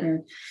sad.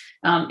 And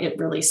it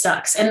really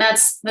sucks. And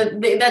that's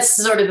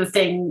sort of the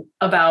thing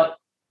about,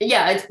 you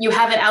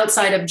have an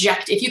outside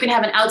objective. If you can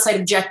have an outside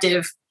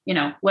objective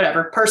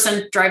whatever,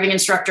 person, driving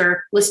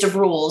instructor, list of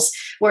rules,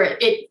 where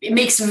it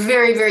makes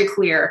very, very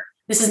clear,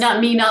 this is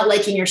not me not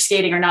liking your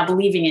skating or not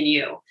believing in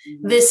you.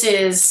 Mm-hmm. This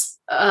is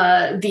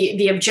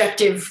the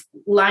objective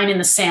line in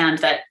the sand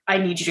that I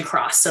need you to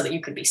cross so that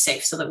you could be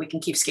safe, so that we can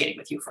keep skating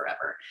with you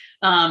forever.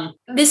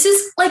 This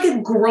is like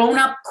a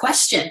grown-up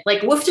question.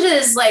 Like WFDDA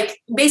is like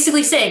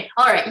basically saying,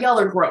 all right, y'all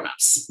are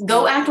grown-ups.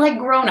 Go act like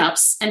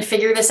grown-ups and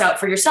figure this out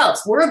for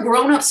yourselves. We're a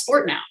grown-up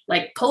sport now.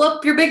 Like pull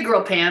up your big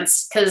girl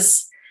pants,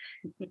 because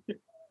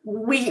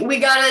we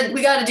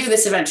gotta do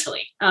this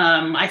eventually.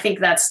 I think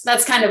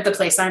that's kind of the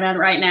place I'm at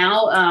right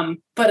now.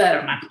 But I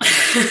don't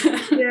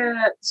know.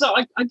 Yeah. So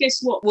I guess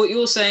what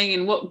you're saying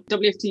and what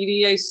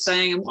WFTDA is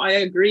saying, and what I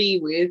agree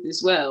with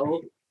as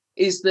well,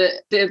 is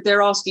that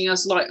they're asking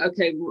us, like,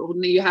 okay, well,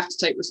 you have to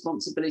take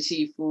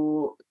responsibility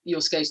for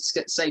your skaters'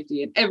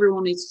 safety, and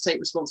everyone needs to take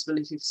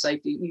responsibility for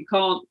safety. You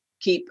can't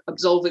keep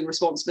absolving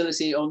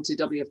responsibility onto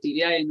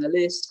WFTDA and their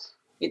list.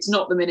 It's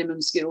not the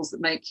minimum skills that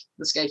make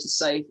the skaters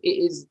safe. It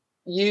is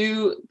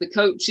you, the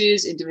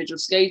coaches, individual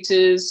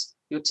skaters,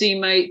 your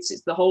teammates.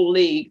 It's the whole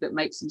league that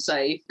makes them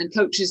safe. And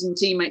coaches and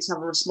teammates have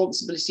a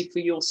responsibility for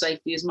your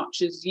safety as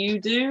much as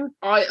you do.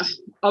 I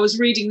was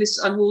reading this,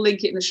 and we'll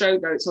link it in the show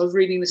notes. I was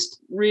reading this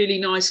really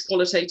nice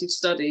qualitative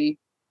study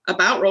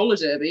about roller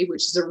derby,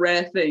 which is a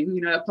rare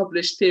thing, a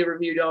published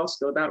peer-reviewed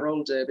article about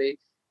roller derby.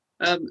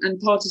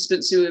 And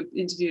participants who were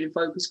interviewed in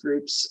focus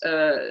groups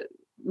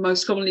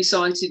most commonly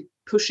cited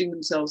pushing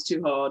themselves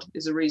too hard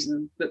is a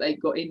reason that they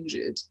got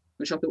injured,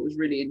 which I thought was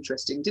really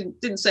interesting.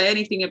 Didn't say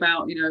anything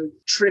about,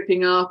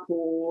 tripping up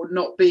or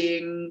not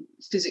being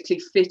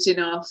physically fit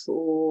enough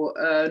or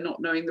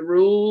not knowing the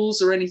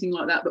rules or anything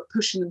like that, but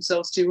pushing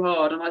themselves too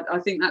hard. And I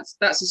think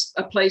that's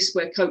a place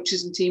where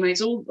coaches and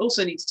teammates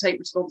also need to take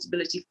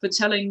responsibility for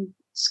telling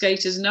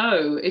skaters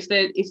no. If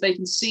they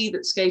can see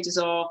that skaters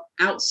are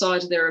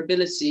outside of their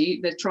ability,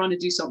 they're trying to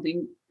do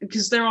something,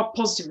 because there are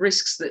positive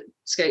risks that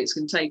skaters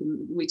can take,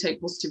 and we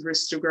take positive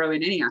risks to grow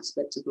in any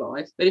aspect of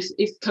life. But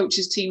if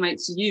coaches,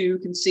 teammates, you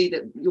can see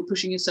that you're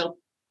pushing yourself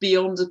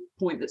beyond a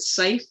point that's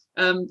safe,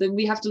 then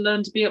we have to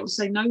learn to be able to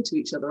say no to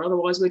each other.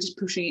 Otherwise, we're just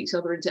pushing each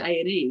other into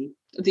A&E,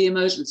 the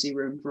emergency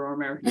room for our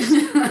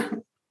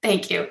Americans.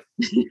 Thank you.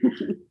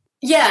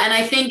 Yeah, and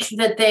I think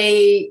that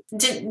they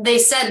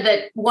said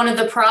that one of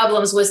the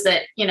problems was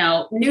that,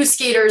 new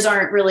skaters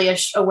aren't really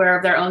aware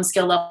of their own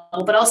skill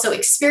level, but also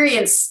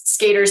experienced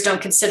skaters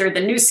don't consider the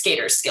new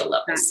skaters' skill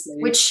levels,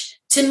 exactly. Which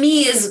to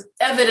me is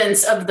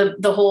evidence of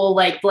the whole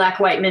like black,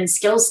 white men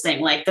skills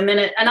thing. Like the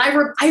minute, and I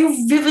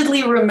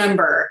vividly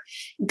remember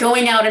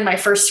going out in my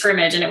first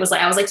scrimmage, and it was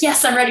like, I was like,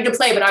 yes, I'm ready to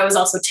play. But I was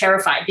also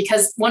terrified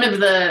because one of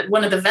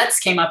the vets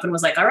came up and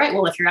was like, all right,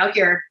 well, if you're out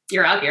here,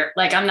 you're out here.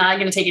 Like, I'm not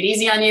going to take it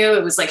easy on you.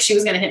 It was like, she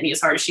was going to hit me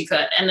as hard as she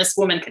could. And this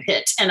woman could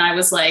hit. And I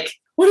was like,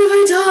 what have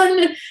I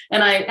done?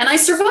 And I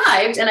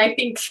survived. And I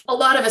think a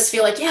lot of us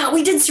feel like, yeah,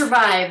 we did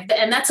survive.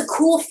 And that's a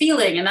cool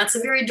feeling. And that's a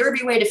very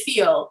derby way to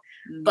feel.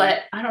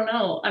 But I don't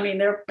know. I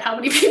mean, how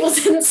many people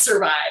didn't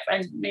survive?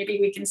 And maybe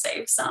we can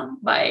save some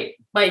by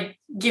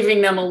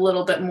giving them a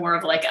little bit more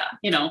of like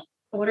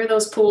what are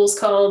those pools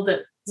called?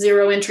 The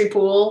zero entry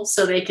pool.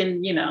 So they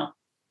can,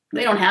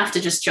 they don't have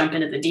to just jump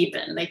into the deep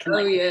end. They can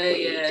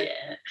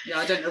Yeah,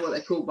 I don't know what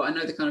they're called, but I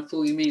know the kind of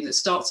pool you mean, that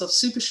starts off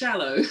super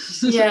shallow.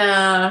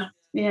 Yeah.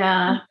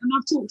 And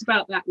I've talked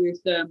about that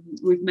with,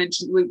 we've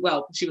mentioned,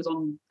 she was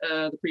on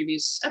the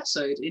previous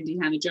episode, Indy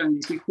Hannah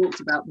Jones. We've talked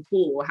about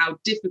before how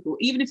difficult,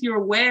 even if you're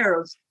aware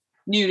of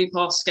newly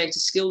passed skater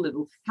skill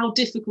level, how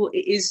difficult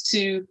it is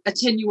to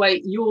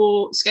attenuate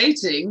your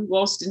skating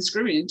whilst in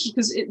scrimmage,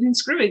 because in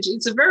scrimmage,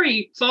 it's a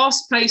very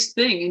fast-paced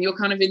thing, and you're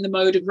kind of in the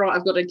mode of, right,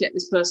 I've got to get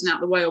this person out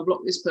of the way or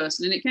block this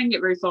person, and it can get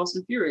very fast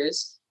and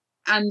furious.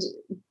 And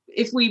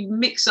if we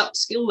mix up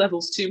skill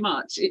levels too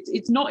much,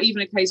 it's not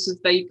even a case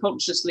of they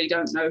consciously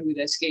don't know who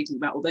they're skating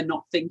about or they're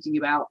not thinking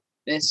about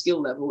their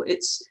skill level.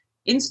 It's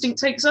instinct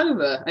takes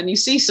over, and you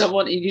see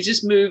someone and you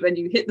just move and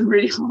you hit them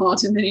really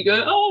hard, and then you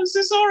go, oh, I'm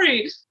so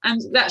sorry.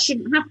 And that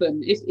shouldn't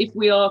happen. If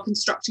we are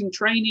constructing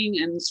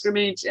training and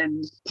scrimmage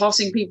and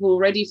passing people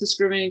ready for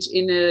scrimmage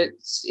in a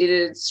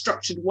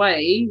structured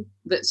way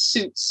that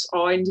suits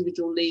our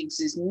individual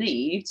leagues'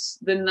 needs,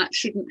 then that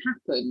shouldn't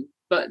happen.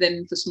 But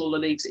then for smaller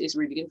leagues, it is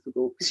really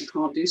difficult because you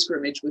can't do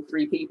scrimmage with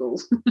 3 people.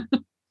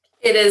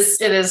 It is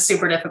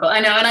super difficult. I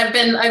know. And I've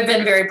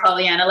been very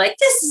Pollyanna, like,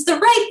 this is the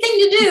right thing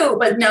to do.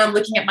 But now I'm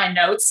looking at my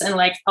notes, and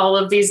like all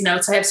of these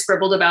notes I have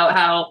scribbled about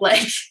how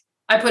like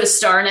I put a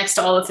star next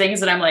to all the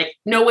things that I'm like,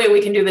 no way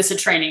we can do this at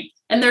training.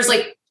 And there's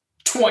like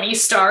 20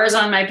 stars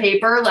on my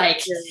paper.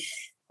 Like,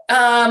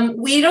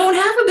 we don't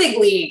have a big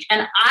league.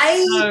 And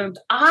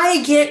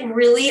I get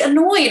really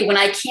annoyed when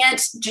I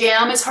can't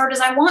jam as hard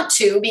as I want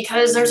to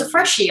because there's a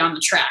freshie on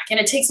the track and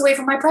it takes away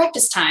from my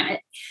practice time.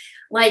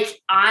 I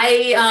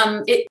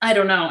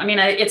don't know. I mean,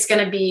 it's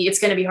going to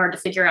be hard to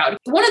figure out.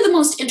 One of the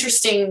most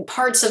interesting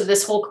parts of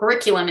this whole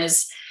curriculum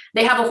is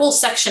they have a whole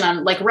section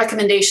on like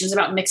recommendations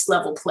about mixed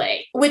level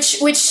play, which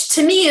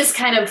to me is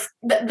kind of,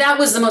 that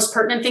was the most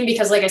pertinent thing,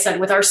 because like I said,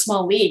 with our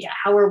small league,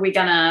 how are we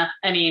gonna,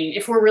 I mean,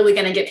 if we're really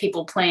gonna get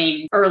people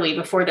playing early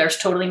before there's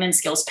totally min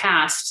skills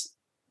passed,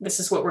 this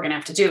is what we're going to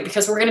have to do,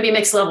 because we're going to be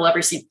mixed level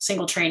every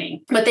single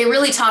training. But they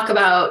really talk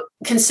about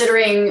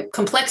considering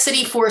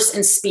complexity, force,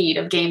 and speed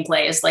of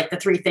gameplay as like the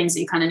three things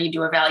that you kind of need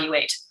to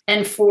evaluate.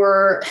 And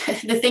for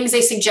the things they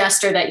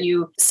suggest are that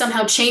you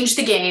somehow change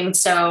the game.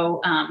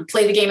 So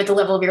play the game at the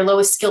level of your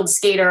lowest skilled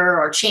skater,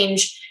 or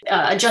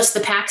adjust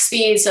the pack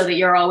speed so that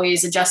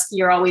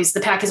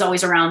the pack is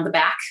always around the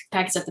back.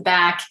 Pack is at the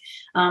back.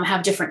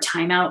 Have different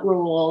timeout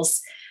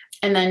rules.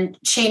 And then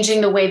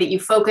changing the way that you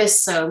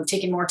focus, so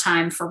taking more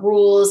time for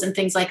rules and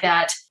things like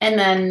that, and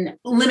then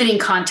limiting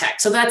contact.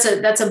 So that's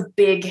a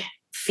big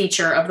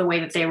feature of the way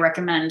that they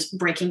recommend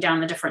breaking down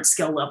the different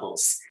skill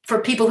levels. For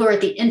people who are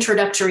at the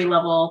introductory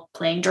level,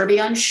 playing derby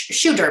on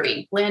shoe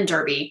derby, land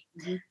derby.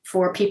 Mm-hmm.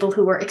 For people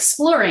who are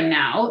exploring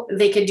now,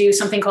 they could do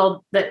something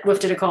that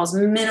WFDDA calls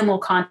minimal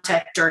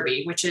contact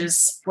derby, which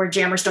is where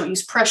jammers don't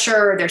use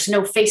pressure, there's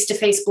no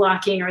face-to-face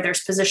blocking, or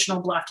there's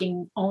positional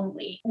blocking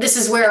only. This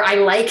is where I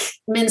like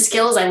min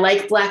skills. I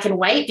like black and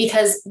white,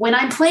 because when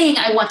I'm playing,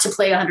 I want to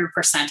play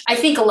 100%. I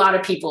think a lot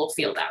of people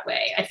feel that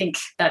way. I think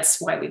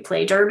that's why we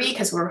play derby,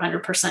 because we're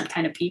 100%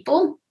 kind of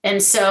people.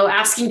 And so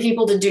asking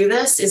people to do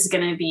this is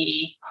going to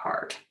be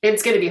hard.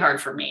 It's going to be hard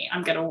for me.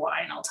 I'm going to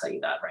whine. I'll tell you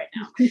that right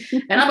now.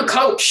 And I'm a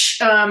coach.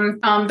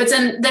 But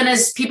then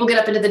as people get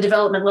up into the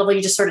development level,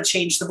 you just sort of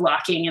change the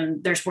blocking,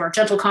 and there's more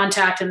gentle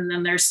contact. And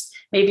then there's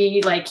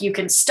maybe like you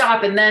can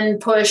stop and then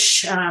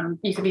push.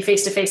 You can be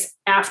face-to-face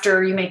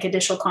after you make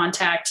initial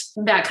contact,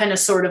 that kind of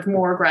sort of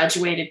more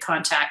graduated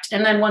contact.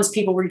 And then once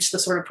people reach the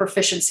sort of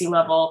proficiency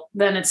level,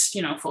 then it's,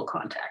 full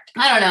contact.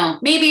 I don't know.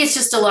 Maybe it's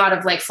just a lot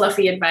of like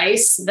fluffy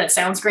advice that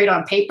sounds great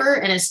on paper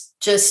and is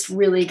just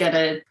really going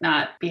to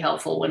not be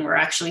helpful when we're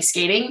actually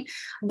skating.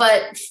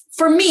 But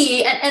for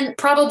me, and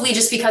probably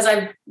just because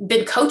I've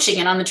been coaching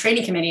and on the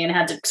training committee and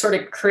had to sort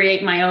of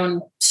create my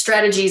own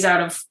strategies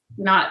out of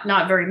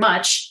not very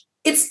much,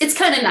 it's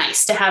kind of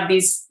nice to have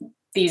these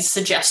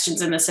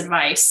suggestions and this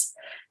advice.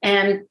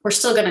 And we're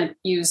still going to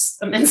use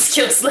a min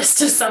skills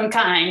list of some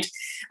kind.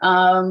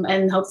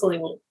 And hopefully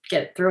we'll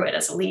get through it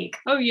as a league.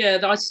 Oh yeah,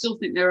 I still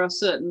think there are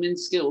certain min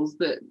skills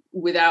that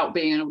without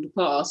being able to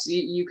pass,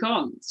 you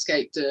can't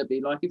skate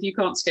derby. Like if you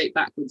can't skate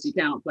backwards, you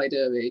cannot play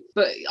derby.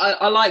 But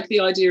I like the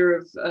idea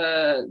of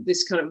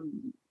this kind of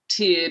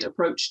tiered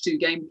approach to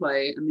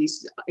gameplay and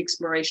these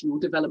explorational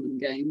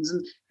development games,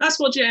 and that's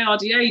what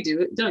JRDA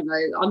do, don't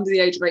they? Under the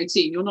age of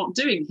 18, you're not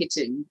doing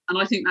hitting, and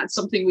I think that's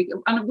something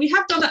we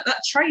have done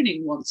that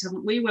training once,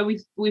 haven't we, where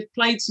we've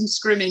played some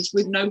scrimmage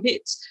with no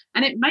hits,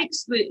 and it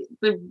makes the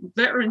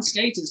veteran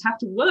skaters have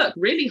to work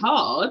really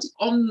hard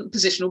on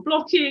positional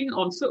blocking,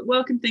 on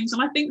footwork and things,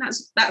 and I think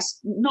that's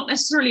not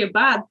necessarily a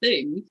bad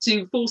thing,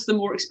 to force the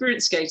more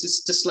experienced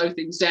skaters to slow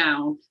things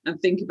down and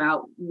think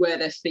about where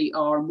their feet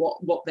are and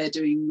what they're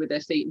doing with their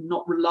feet, and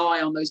not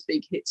rely on those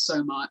big hits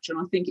so much. And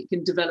I think it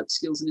can develop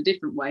skills in a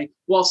different way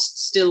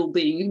whilst still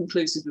being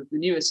inclusive of the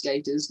newer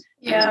skaters,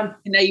 and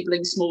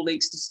enabling small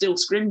leagues to still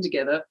scrim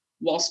together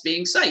whilst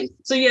being safe.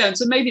 So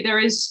maybe there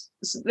is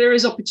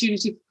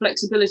opportunity for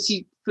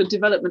flexibility for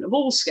development of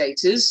all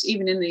skaters,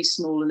 even in these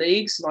smaller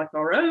leagues like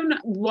our own,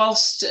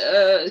 whilst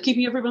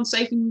keeping everyone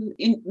safe and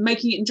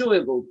making it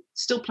enjoyable.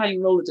 Still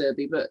playing roller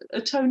derby, but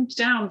a toned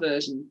down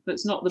version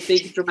that's not the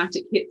big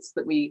dramatic hits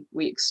that we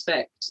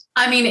expect.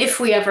 I mean, if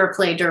we ever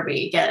play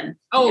derby again,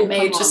 it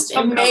may just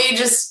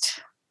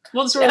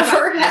once we're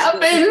never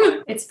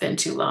happen. It's been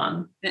too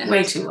long.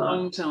 Way too long.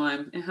 A long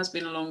time. It has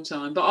been a long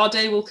time. But our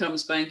day will come,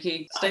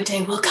 Spanky. Our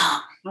day will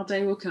come. Our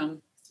day will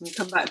come. We'll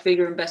come back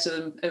bigger and better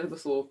than ever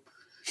before.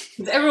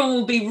 Everyone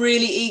will be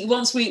really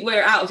once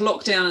we're out of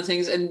lockdown and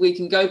things, and we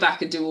can go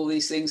back and do all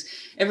these things.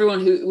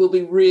 Everyone who will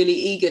be really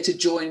eager to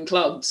join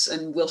clubs,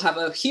 and we'll have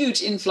a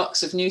huge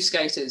influx of new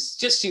skaters.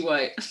 Just you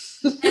wait.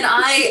 And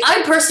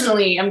I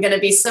personally am going to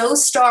be so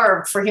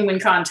starved for human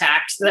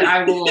contact that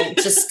I will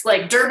just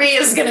like derby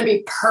is going to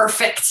be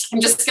perfect.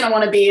 I'm just going to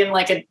want to be in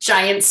like a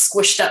giant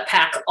squished up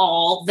pack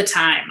all the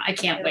time. I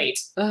can't wait.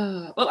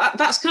 Well,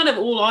 that's kind of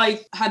all I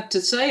had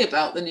to say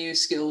about the new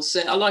skills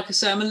set. Like I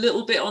say, I'm a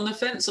little bit on the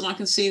fence, and I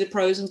can see the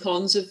pros and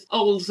cons of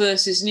old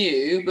versus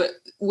new, but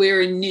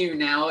we're in new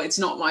now. It's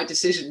not my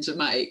decision to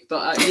make,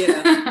 but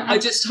I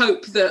just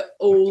hope that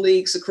all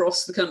leagues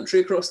across the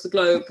country, across the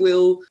globe,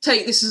 will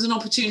take this as an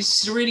opportunity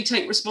to really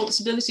take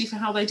responsibility for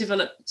how they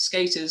develop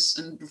skaters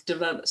and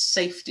develop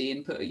safety,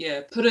 and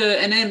put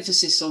an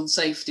emphasis on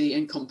safety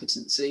and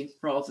competency,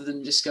 rather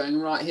than just going,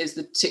 right, here's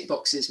the tick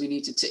boxes we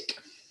need to tick.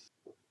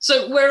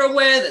 So we're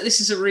aware that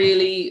this is a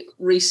really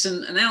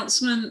recent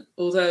announcement,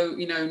 although,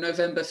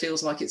 November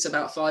feels like it's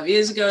about 5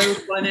 years ago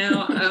by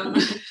now.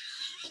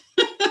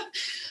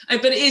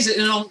 But it is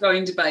an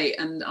ongoing debate,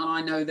 and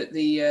I know that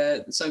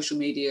the social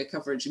media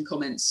coverage and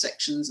comments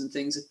sections and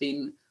things have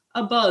been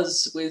a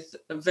buzz with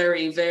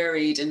very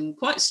varied and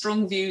quite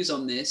strong views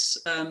on this.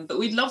 But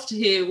we'd love to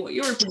hear what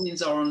your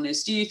opinions are on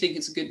this. Do you think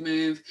it's a good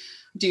move?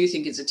 Do you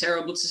think it's a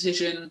terrible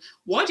decision?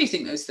 Why do you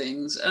think those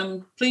things?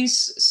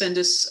 Please send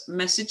us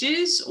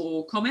messages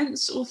or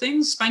comments or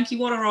things. Spanky,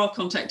 what are our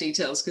contact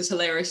details? Because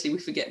hilariously, we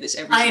forget this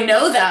every time. I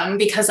know them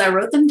because I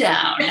wrote them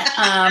down.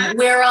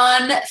 We're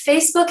on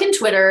Facebook and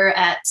Twitter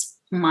at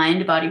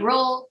Mind Body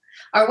Roll.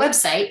 Our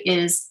website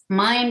is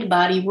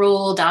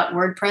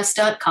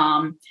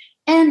mindbodyroll.wordpress.com.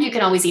 And you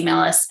can always email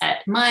us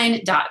at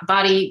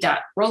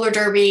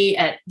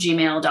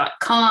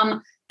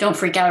mind.body.rollerderby@gmail.com. Don't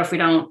freak out if we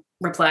don't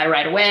reply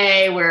right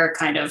away. We're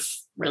kind of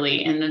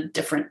really in a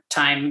different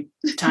time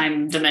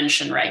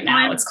dimension right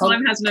now. It's called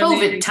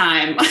COVID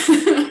time.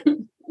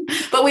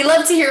 But we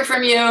love to hear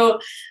from you.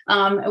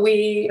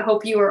 We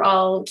hope you are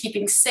all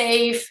keeping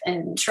safe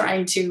and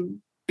trying to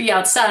be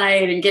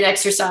outside and get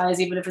exercise,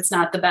 even if it's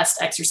not the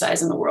best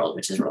exercise in the world,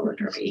 which is roller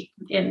derby,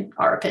 in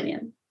our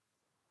opinion.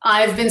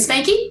 I've been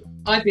Spanky.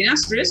 I've been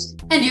Asterisk.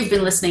 And you've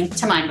been listening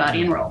to Mind,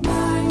 Body, and Roll.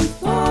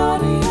 Mind,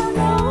 body, and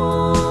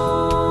roll.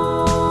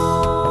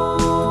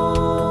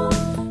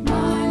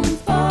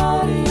 Mind,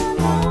 body, and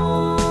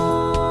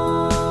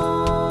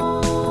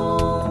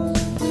roll.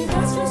 With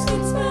Asterisk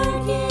and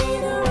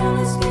Spanky, the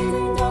roller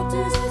skating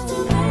doctors is to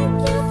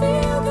make you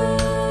feel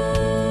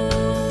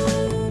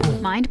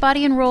good. Mind,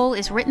 Body, and Roll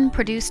is written,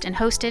 produced, and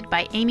hosted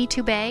by Amy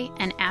Toubé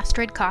and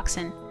Astrid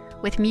Coxon,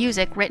 with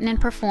music written and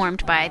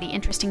performed by the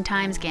Interesting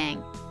Times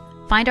Gang.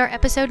 Find our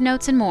episode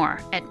notes and more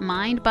at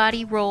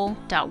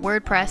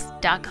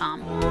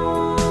mindbodyroll.wordpress.com.